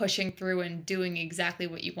pushing through and doing exactly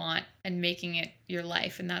what you want and making it your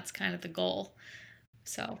life, and that's kind of the goal.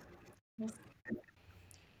 So,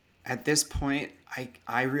 At this point,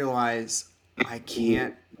 I realize I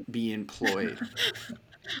can't be employed.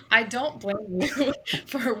 I don't blame you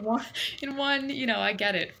for one, I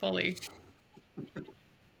get it fully.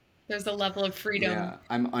 There's a level of freedom. Yeah,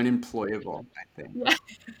 I'm unemployable, I think.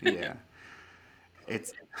 Yeah. Yeah.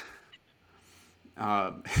 It's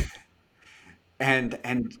um and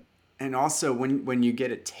and also when you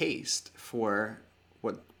get a taste for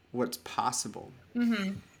what's possible, Hmm.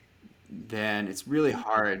 then it's really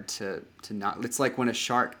hard to not. It's like when a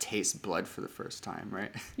shark tastes blood for the first time,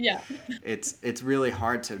 right? Yeah. It's really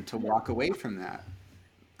hard to walk away from that.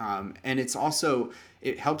 And it's also,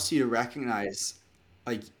 it helps you to recognize,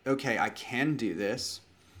 like, okay, I can do this,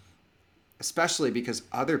 especially because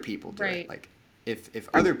other people do it. Right. Like, if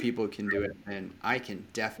other people can do it, then I can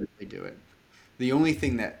definitely do it. The only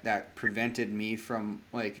thing that prevented me from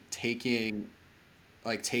taking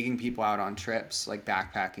people out on trips, like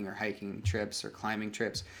backpacking or hiking trips or climbing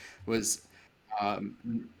trips, was um,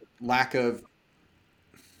 lack of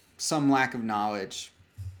lack of knowledge.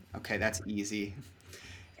 Okay, that's easy.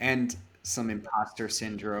 And some imposter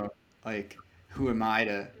syndrome. Like, who am I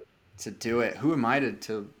to do it? Who am I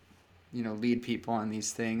to lead people on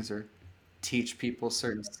these things or teach people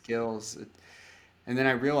certain skills? And then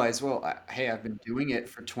I realized, well, hey, I've been doing it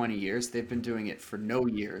for 20 years. They've been doing it for no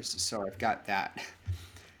years, so I've got that.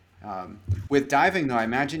 Um, with diving, though, I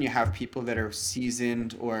imagine you have people that are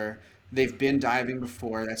seasoned or they've been diving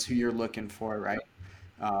before. That's who you're looking for, right?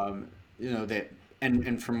 Um, that,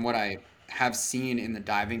 and from what I have seen in the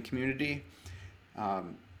diving community,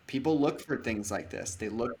 people look for things like this. They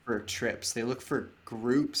look for trips. They look for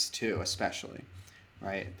groups too, especially,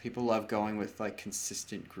 right? People love going with like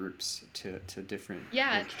consistent groups to different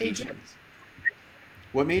Yeah, they do. locations.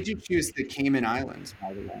 What made you choose the Cayman Islands,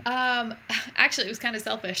 by the way? Um, Actually, it was kind of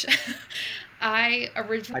selfish. I I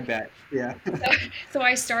originally, bet. Yeah. so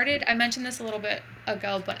I mentioned this a little bit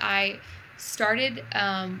ago, but I started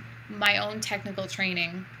my own technical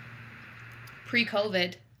training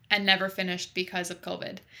pre-COVID and never finished because of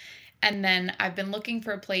COVID. And then I've been looking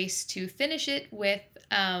for a place to finish it with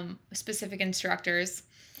specific instructors,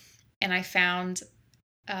 and I found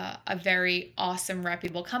a very awesome,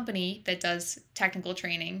 reputable company that does technical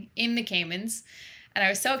training in the Caymans. And I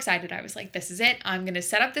was so excited. I was like, this is it. I'm going to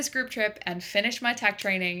set up this group trip and finish my tech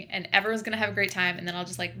training, and everyone's going to have a great time. And then I'll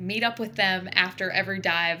just like meet up with them after every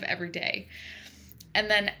dive every day. And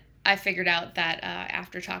then I figured out that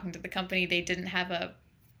after talking to the company, they didn't have a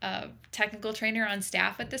technical trainer on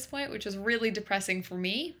staff at this point, which was really depressing for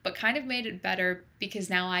me, but kind of made it better because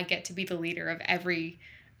now I get to be the leader of every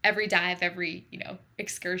dive, every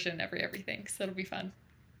excursion, everything. So it'll be fun.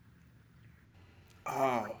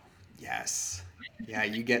 Oh, yes. Yeah,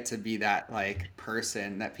 you get to be that like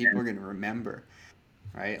person that people are going to remember,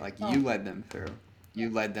 right? Like Oh, you led them through. You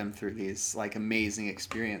led them through these like amazing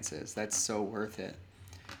experiences. That's so worth it.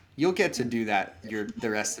 You'll get to do that the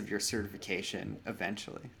rest of your certification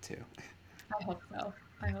eventually too. I hope so.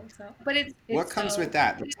 I hope so. But it's What it's comes with so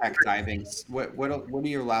that? The tech diving. What are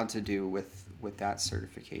you allowed to do with that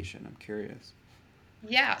certification? I'm curious.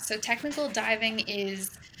 yeah. So technical diving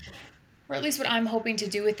is, or at least what I'm hoping to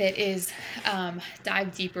do with it is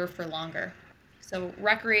dive deeper for longer. So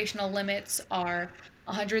recreational limits are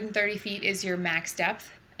 130 feet is your max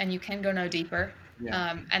depth, and you can go no deeper.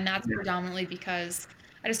 Yeah. And that's predominantly because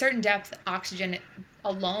at a certain depth, oxygen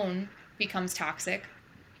alone becomes toxic,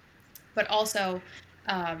 but also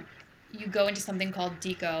um, you go into something called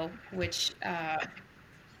deco, which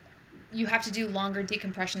you have to do longer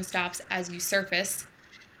decompression stops as you surface.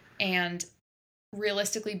 And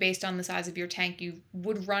realistically, based on the size of your tank, you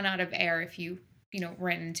would run out of air if you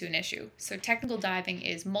ran into an issue. So technical diving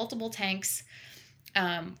is multiple tanks,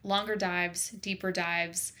 longer dives, deeper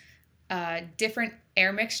dives, different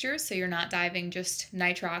air mixtures. So you're not diving just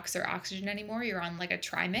nitrox or oxygen anymore. You're on like a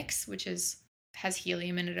trimix, which is has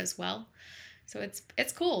helium in it as well. So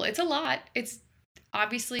it's cool. It's a lot. It's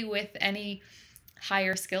obviously with any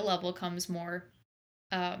higher skill level comes more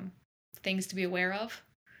um, things to be aware of,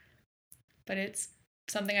 but it's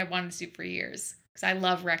something I've wanted to do for years because I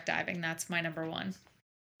love wreck diving. That's my number one.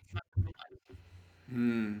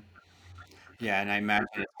 Hmm. Yeah, and I imagine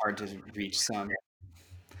it's hard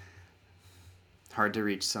to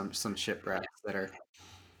reach some shipwrecks that are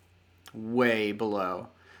way below.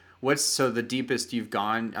 What's so the deepest you've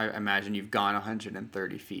gone? I imagine you've gone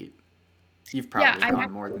 130 feet. You've Yeah, probably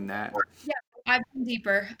gone more than that yeah, I've been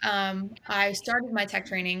deeper. I started my tech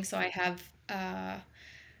training, so I have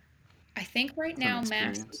I think right from now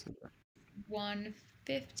max experience.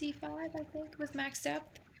 155, I think was max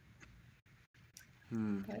depth.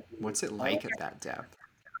 Hmm. But What's it like at that depth?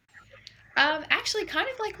 actually kind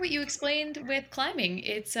of like what you explained with climbing.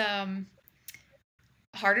 It's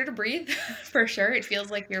harder to breathe for sure. It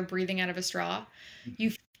feels like you're breathing out of a straw.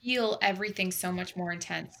 You feel everything so much more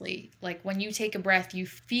intensely. Like when you take a breath, you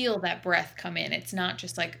feel that breath come in. It's not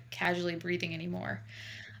just like casually breathing anymore.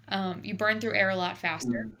 You burn through air a lot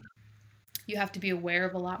faster. Hmm. You have to be aware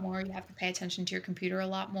of a lot more. You have to pay attention to your computer a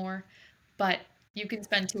lot more. But you can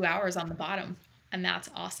spend 2 hours on the bottom, and that's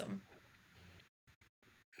awesome.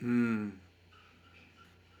 Hmm.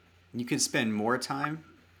 You can spend more time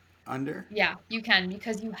under? Yeah, you can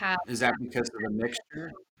because Is that because of the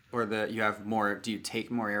mixture or the you have more, do you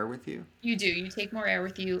take more air with you? you do. You take more air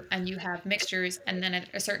with you, and you have mixtures, and then at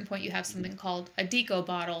a certain point, you have something called a deco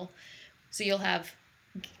bottle. So you'll have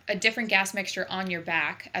a different gas mixture on your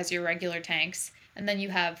back as your regular tanks, and then you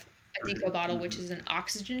have a deco bottle, which Mhm. is an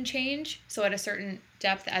oxygen change. So at a certain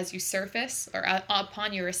depth, as you surface or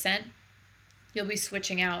upon your ascent, you'll be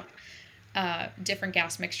switching out different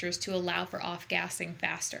gas mixtures to allow for off gassing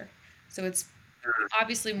faster. So it's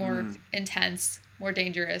obviously more Mm. intense, more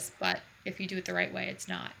dangerous, but if you do it the right way, it's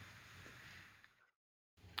not.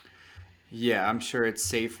 Yeah, I'm sure it's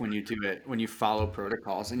safe when you do it, when you follow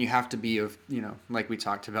protocols, and you have to be like we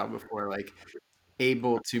talked about before, like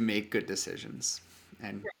able to make good decisions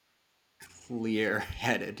and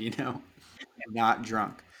clear-headed, not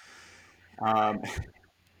drunk. Um,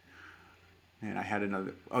 and I had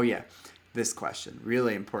another, oh yeah, this question,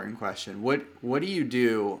 really important question. What do you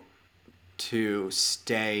do to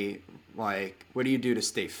stay what do you do to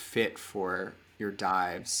stay fit for your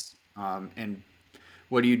dives? And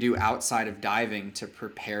what do you do outside of diving to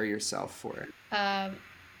prepare yourself for it? Um,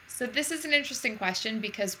 so this is an interesting question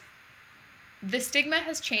because the stigma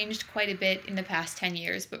has changed quite a bit in the past 10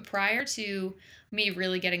 years, but prior to me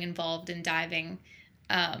really getting involved in diving,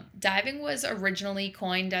 diving was originally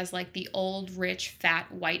coined as like the old, rich,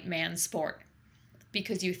 fat white man sport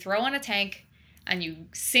because you throw on a tank and you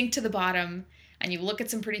sink to the bottom and you look at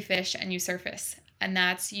some pretty fish and you surface. And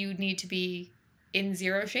that's, you need to be in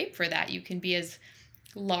zero shape for that. You can be as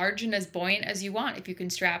large and as buoyant as you want if you can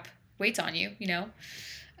strap weights on you.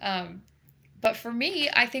 Um, but for me,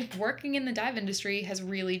 I think working in the dive industry has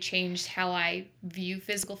really changed how I view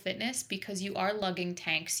physical fitness because you are lugging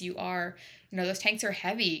tanks. Those tanks are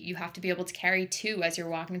heavy. You have to be able to carry two as you're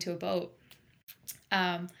walking to a boat.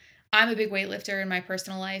 Um, I'm a big weightlifter in my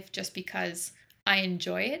personal life just because I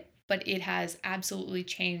enjoy it, but it has absolutely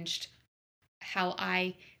changed how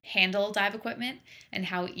I handle dive equipment and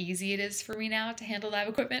how easy it is for me now to handle dive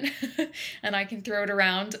equipment. And I can throw it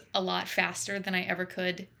around a lot faster than I ever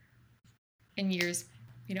could in years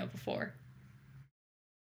before.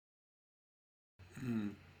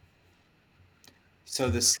 Mm. So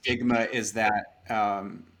the stigma is that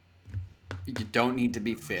you don't need to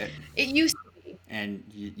be fit, It used to be. and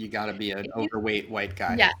you got to be an It used, overweight white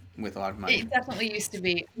guy yeah, with a lot of money. it definitely used to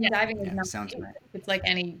be. Diving is Yeah, not sounds safe. right. It's like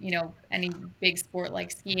any big sport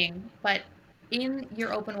like skiing. But in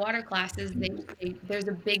your open water classes, there's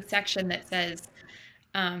a big section that says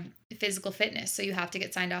physical fitness. So you have to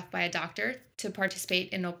get signed off by a doctor to participate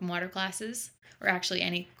in open water classes or actually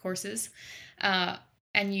any courses. Uh,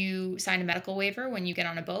 and you sign a medical waiver when you get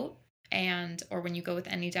on a boat and or when you go with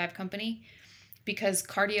any dive company because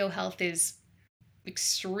cardio health is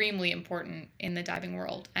extremely important in the diving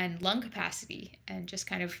world, and lung capacity, and just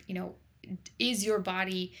kind of, is your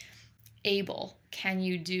body able? Can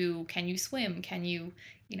you swim?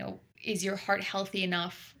 Is your heart healthy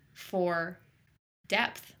enough for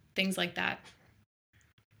depth? Things like that.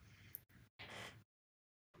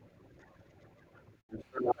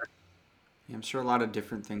 Yeah, I'm sure a lot of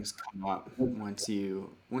different things come up once you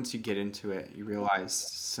get into it. You realize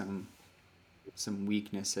some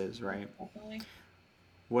weaknesses, right? Definitely.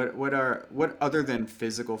 What other than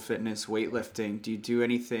physical fitness, weightlifting, do you do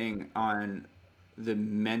anything on the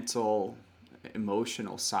mental,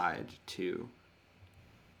 emotional side to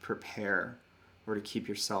prepare or to keep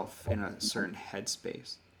yourself in a certain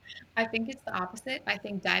headspace? I think it's the opposite. I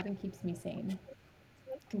think diving keeps me sane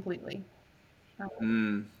completely. Um,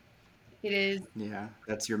 Mm, It is, yeah,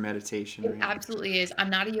 that's your meditation, it right? absolutely is. I'm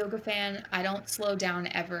not a yoga fan. I don't slow down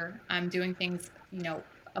ever. I'm doing things,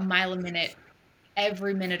 a mile a minute,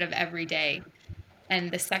 every minute of every day.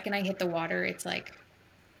 And the second I hit the water, it's like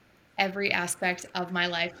every aspect of my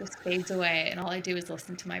life just fades away. And all I do is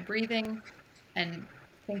listen to my breathing and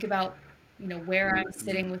think about, where I'm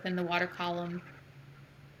sitting within the water column.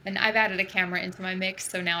 And I've added a camera into my mix,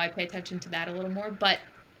 so now I pay attention to that a little more. But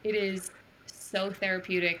it is so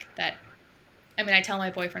therapeutic that, I mean, I tell my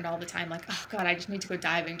boyfriend all the time, like, oh God, I just need to go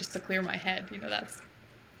diving just to clear my head. That's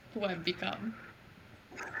who I've become.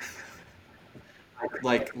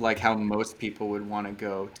 Like how most people would want to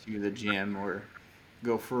go to the gym or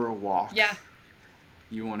go for a walk. Yeah,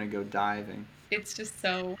 You want to go diving. it's just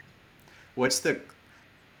so. What's the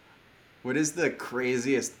what is the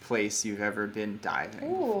craziest place you've ever been diving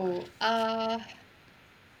before? Ooh,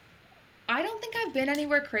 I don't think I've been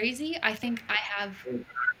anywhere crazy. I think I have.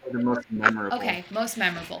 Or the most memorable? Okay, most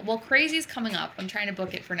memorable. Well, crazy is coming up. I'm trying to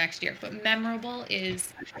book it for next year, but memorable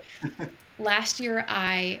is last year.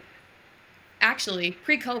 I actually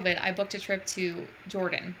pre-COVID, I booked a trip to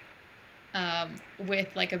Jordan with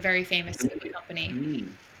like a very famous scuba company. Mm.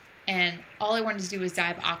 And all I wanted to do was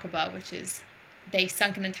dive Aqaba, which is they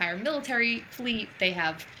sunk an entire military fleet. They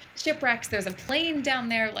have shipwrecks. There's a plane down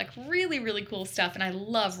there, like really, really cool stuff. And I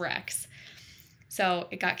love wrecks. So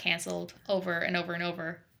it got canceled over and over and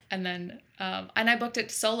over. And I booked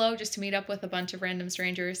it solo just to meet up with a bunch of random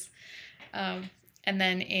strangers. Um, and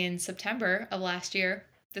then in September of last year,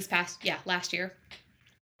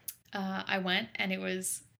 I went and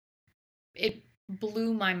it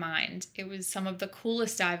blew my mind. It was some of the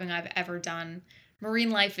coolest diving I've ever done.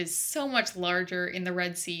 Marine life is so much larger in the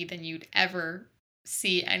Red Sea than you'd ever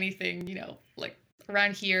see anything, like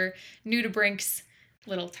around here. Nudibranchs,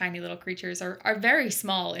 little tiny little creatures, are very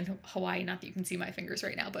small in Hawaii. Not that you can see my fingers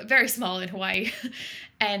right now, but very small in Hawaii.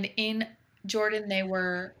 And in Jordan, they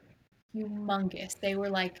were humongous. They were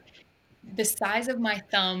like the size of my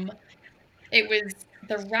thumb. It was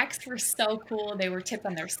The wrecks were so cool. They were tipped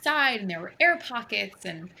on their side and there were air pockets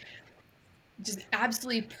and just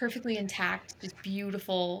absolutely perfectly intact, just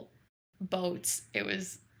beautiful boats.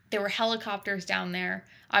 There were helicopters down there.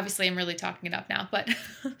 Obviously, I'm really talking it up now, but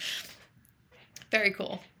very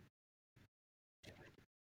cool.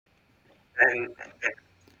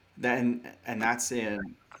 And that's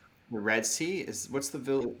in the Red Sea. Is what's the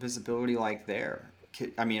visibility like there?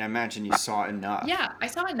 I mean, I imagine you saw enough. Yeah, I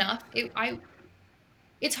saw enough.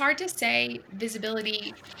 It's hard to say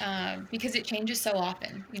visibility because it changes so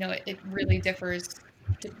often. It really differs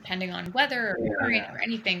depending on weather or current or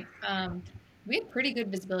anything. We had pretty good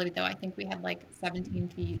visibility though. I think we had like 17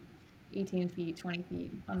 feet, 18 feet, 20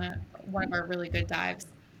 feet on one of our really good dives.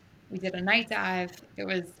 We did a night dive.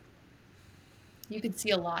 You could see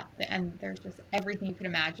a lot, and there's just everything you could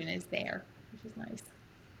imagine is there, which is nice.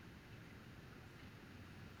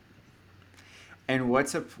 And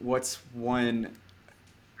what's one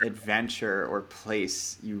adventure or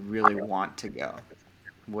place you really want to go?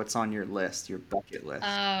 What's on your list, your bucket list?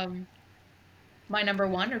 Um, my number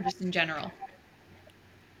one, or just in general?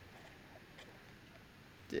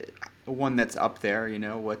 D- One that's up there,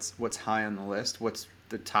 what's high on the list? What's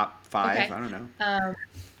the top five? Okay. I don't know. Um,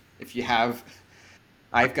 If you have,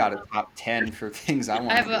 I've got a top 10 for things I I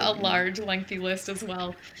want have to a do, large, lengthy list as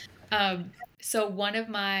well. So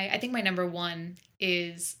I think my number one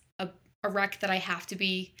is a wreck that I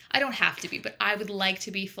don't have to be, but I would like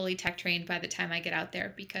to be fully tech trained by the time I get out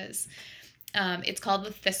there because it's called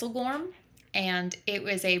the Thistlegorm, and it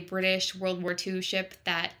was a British World War II ship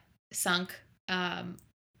that sunk um,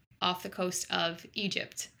 off the coast of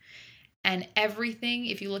Egypt. And everything,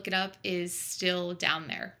 if you look it up, is still down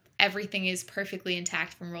there. Everything is perfectly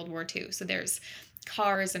intact from World War II. So there's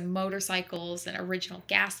cars and motorcycles and original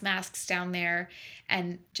gas masks down there,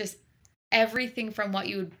 and just everything from what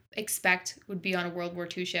you would expect would be on a World War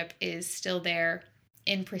II ship is still there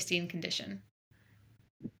in pristine condition.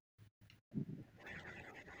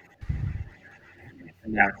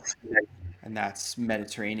 And that's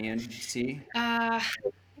Mediterranean Sea, I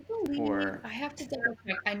believe or I have to double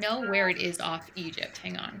check. I know where it is off Egypt.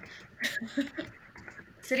 Hang on.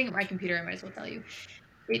 Sitting at my computer, I might as well tell you.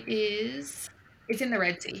 It is. It's in the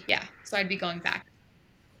Red Sea. Yeah. So I'd be going back.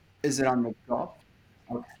 is it on the Gulf?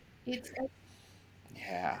 Okay. It's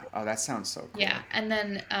Yeah. Oh, that sounds so yeah, cool. and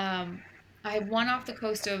then I have one off the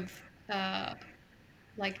coast of uh,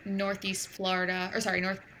 like northeast Florida, or sorry,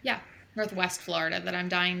 northwest Florida that I'm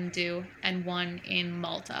dying to do, and one in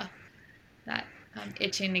Malta that I'm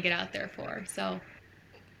itching to get out there for. So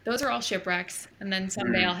those are all shipwrecks, and then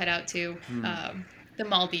someday I'll head out to Hmm. the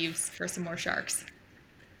Maldives for some more sharks.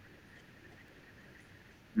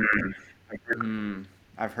 Hmm.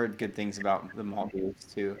 I've heard good things about the Maldives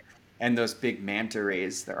too, and those big manta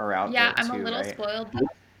rays that are out Yeah, there I'm a too, little right? spoiled.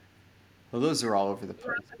 Well, those are all over the Yeah,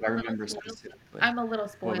 place, but I I'm a little remember spoiled. specifically. I'm a little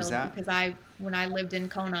What was spoiled that? because when I lived in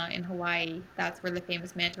Kona in Hawaii, that's where the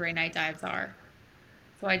famous manta ray night dives are.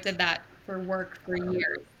 So I did that for work for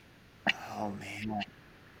years. Oh man,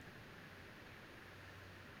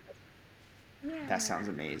 that Yeah. sounds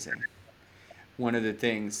amazing. One of the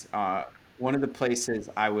things, one of the places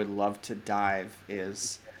I would love to dive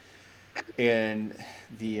is in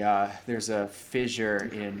there's a fissure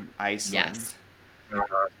in Yes. Iceland.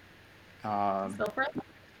 Um, Silfra?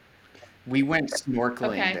 we went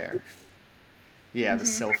snorkeling Okay. there. Yeah, the Hmm.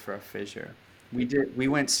 Silfra fissure. We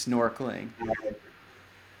went snorkeling.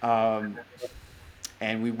 Um,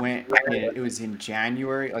 and we went in, it was in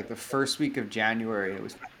January, like the first week of January. It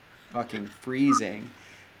was fucking freezing.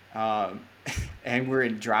 Um, and we're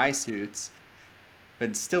in dry suits, but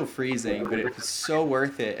it's still freezing, but it was so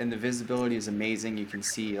worth it. And the visibility is amazing. You can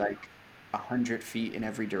see like 100 feet in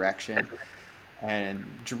every direction. And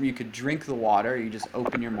you could drink the water. You just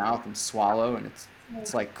open your mouth and swallow, and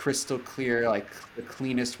it's like crystal clear, like the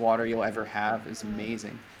cleanest water you'll ever have. It's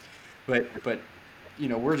amazing. But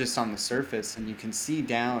we're just on the surface, and you can see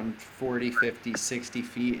down 40, 50, 60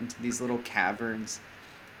 feet into these little caverns.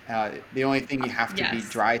 The only thing, you have to be Yes.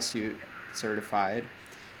 dry suit certified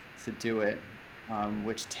to do it,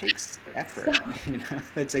 which takes So effort.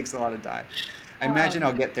 It takes a lot of time. I imagine um,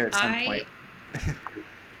 I'll get there at some point. I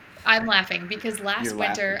I'm laughing because You're last laughing.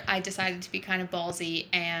 winter I decided to be kind of ballsy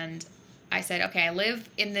and I said, okay, I live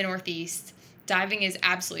in the Northeast. Diving is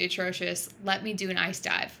absolutely atrocious. Let me do an ice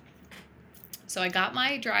dive. So I got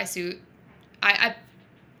my dry suit. I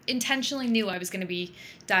intentionally knew I was going to be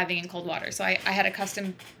diving in cold water. So I had a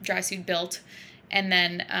custom dry suit built. And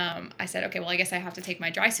then I said, okay, well, I guess I have to take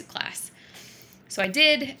my dry suit class. So I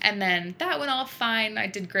did. And then that went all fine. I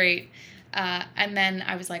did great. And then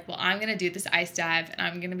I was like, well, I'm going to do this ice dive and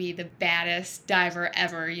I'm going to be the baddest diver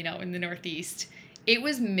ever, in the Northeast. It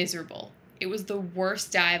was miserable. It was the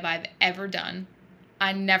worst dive I've ever done.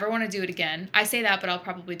 I never want to do it again. I say that, but I'll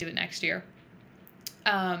probably do it next year.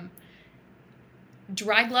 Um,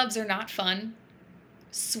 Dry gloves are not fun.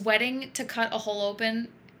 Sweating to cut a hole open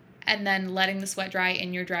and then letting the sweat dry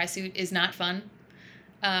in your dry suit is not fun.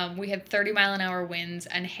 We had 30-mile-an-hour winds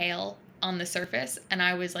and hail on the surface, and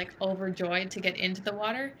I was like overjoyed to get into the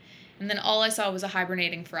water. And then all I saw was a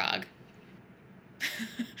hibernating frog.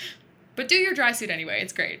 But do your dry suit anyway,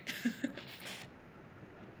 it's great.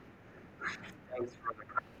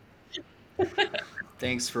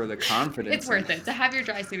 Thanks for the It's confidence. And worth it. To have your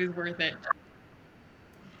dry suit is worth it.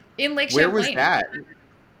 In Lake where was Champlain.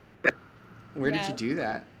 that? Where did you Yeah. do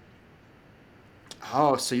that?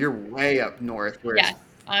 Oh, so you're way up north where it's Yes.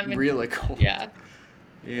 I'm in, really cold. yeah.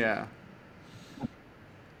 Yeah.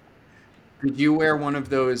 Did you wear one of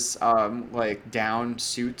those like down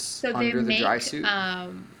suits So they under the dry make suit?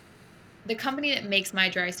 the company that makes my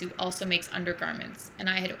dry suit also makes undergarments, and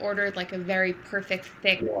I had ordered like a very perfect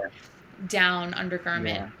thick down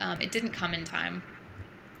undergarment. Yeah. It didn't come in time,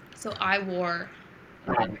 so I wore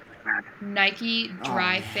Nike Oh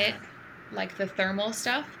Dry Fit, man. like the thermal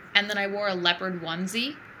stuff, and then I wore a leopard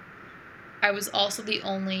onesie. I was also the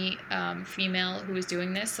only female who was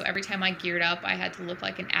doing this, so every time I geared up, I had to look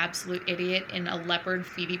like an absolute idiot in a leopard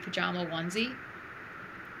feety pajama onesie.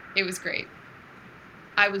 It was great.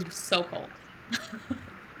 I was so cold.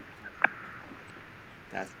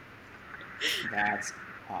 That's that's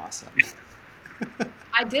awesome.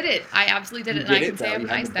 I did it. I absolutely did You it, and I did can it say though. I'm You an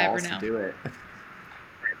had the ice diver balls to now. do it.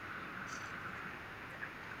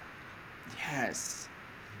 Yes.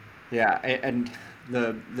 Yeah, and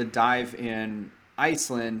the dive in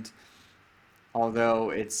Iceland,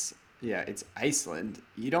 although it's Iceland,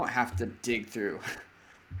 you don't have to dig through.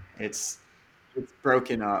 It's It's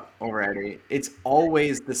broken up already. It's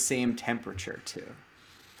always the same temperature too.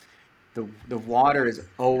 The water is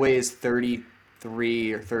always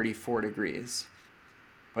 33 or 34 degrees,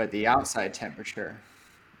 but the outside temperature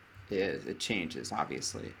is it changes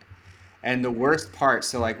obviously. And the worst part,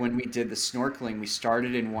 so like when we did the snorkeling, we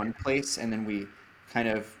started in one place and then we kind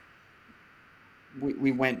of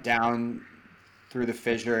we went down through the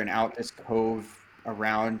fissure and out this cove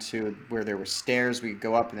around to where there were stairs. We could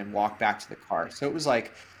go up and then walk back to the car. So it was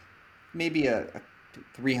like maybe a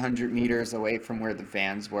 300 meters away from where the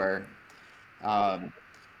vans were. Um,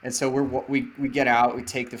 and so we get out, we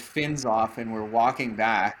take the fins off, and we're walking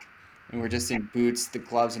back, and we're just in boots, the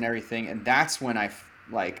gloves, and everything. And that's when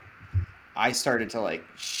like I started to like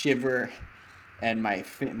shiver, and my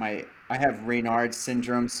I have Raynaud's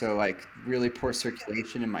syndrome, so like really poor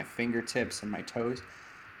circulation in my fingertips and my toes,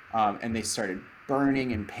 and they started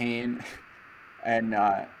burning in pain, and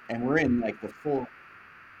we're in like the full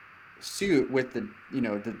suit with the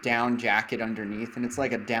the down jacket underneath, and it's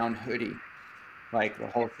like a down hoodie, like the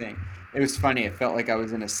whole thing. It was funny. It felt like I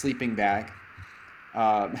was in a sleeping bag.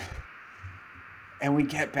 Um, and we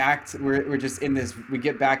get back to, we're just in this, we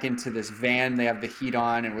get back into this van. They have the heat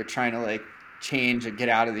on, and we're trying to like change and get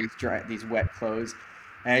out of these wet clothes.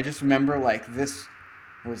 And I just remember like this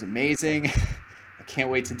was amazing. I can't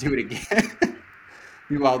wait to do it again.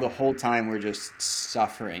 Meanwhile, the whole time we're just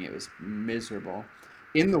suffering. It was miserable.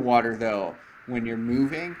 In the water, though, when you're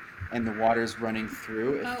moving and the water's running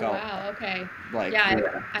through, it Oh felt wow, okay. like Yeah,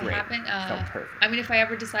 I great. haven't It felt perfect. I mean if I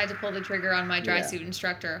ever decide to pull the trigger on my dry Yeah. suit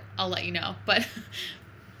instructor, I'll let you know.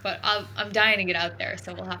 But I'm dying to get out there,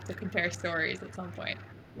 so we'll have to compare stories at some point.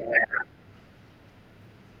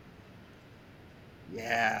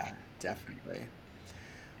 Yeah, definitely.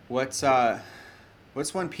 What's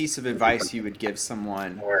one piece of advice you would give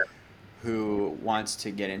someone who wants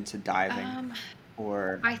to get into diving Um,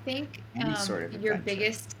 or I think any sort of your adventure?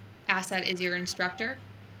 biggest asset is your instructor.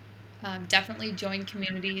 Definitely join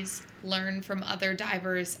communities, learn from other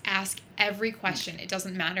divers, ask every question. It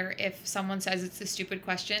doesn't matter if someone says it's a stupid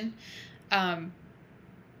question, um,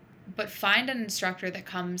 but find an instructor that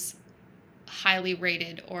comes highly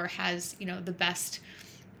rated or has, the best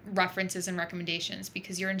references and recommendations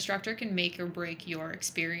because your instructor can make or break your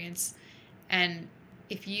experience. And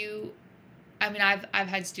if you I mean, I've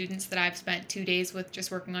had students that I've spent 2 days with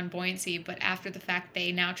just working on buoyancy, but after the fact,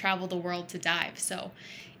 they now travel the world to dive. So,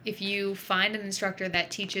 if you find an instructor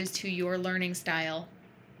that teaches to your learning style,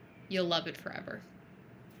 you'll love it forever.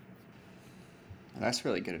 That's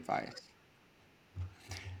really good advice.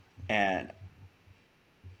 And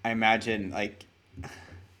I imagine like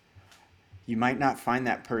you might not find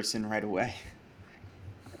that person right away.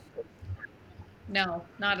 No,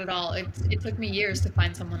 not at all. It took me years to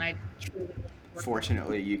find someone I truly work with.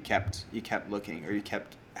 Fortunately, you kept looking, or you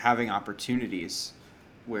kept having opportunities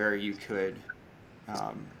where you could,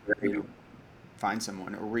 um, you know, find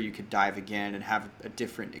someone, or where you could dive again and have a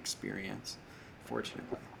different experience.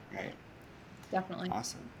 Fortunately, right? Definitely.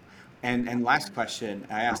 Awesome. And last question,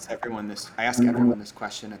 I ask everyone this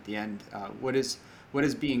question at the end. What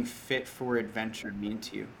does being fit for adventure mean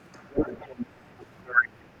to you?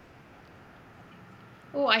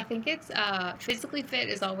 Oh, I think it's physically fit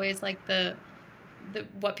is always like the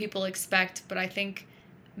what people expect, but I think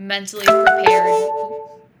mentally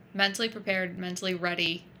prepared, mentally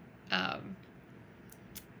ready, um,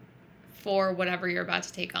 for whatever you're about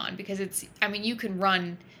to take on because I mean you can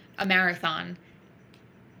run a marathon,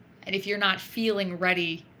 and if you're not feeling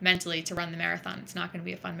ready mentally to run the marathon, it's not going to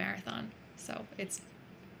be a fun marathon. So it's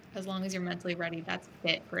as long as you're mentally ready, that's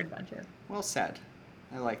fit for adventure. Well said.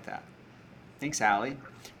 I like that. Thanks, Allie.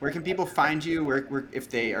 Where can people find you? Where if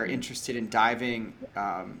they are interested in diving,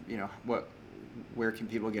 where can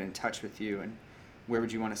people get in touch with you, and where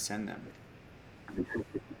would you want to send them?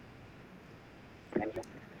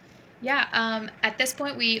 Yeah, at this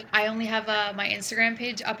point I only have my Instagram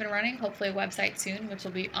page up and running, hopefully a website soon, which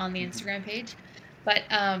will be on the Hmm. Instagram page. But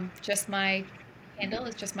just my handle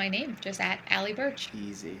is just my name, just at Allie Birch.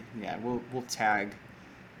 Easy. Yeah, we'll tag.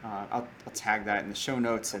 I'll tag that in the show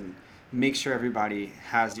notes and make sure everybody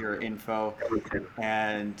has your info.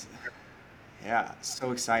 And yeah,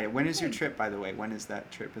 so excited. When is your trip, by the way? When is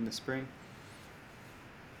that trip in the spring?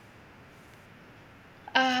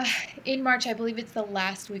 Uh, in March, I believe it's the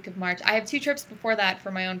last week of March. I have two trips before that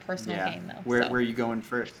for my own personal Yeah. gain, though. Where So, are you going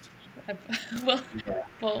first? well,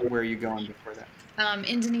 well, Where are you going before that?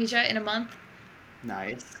 Indonesia in a month.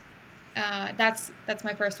 Nice. That's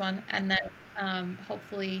my first one, and then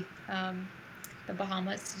hopefully the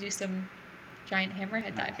Bahamas to do some giant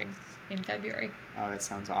hammerhead diving Nice. in February. Oh, that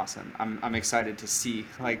sounds awesome. I'm excited to see,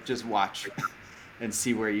 like, just watch. and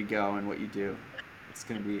see where you go and what you do. It's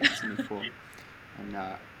gonna be cool. And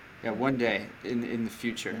yeah, one day in the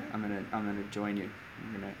future, I'm gonna join you.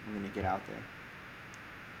 I'm gonna get out there.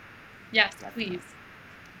 Yes, Definitely. please.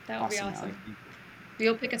 That would be Awesome, Allie. awesome.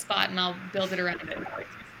 You'll pick a spot and I'll build it around it.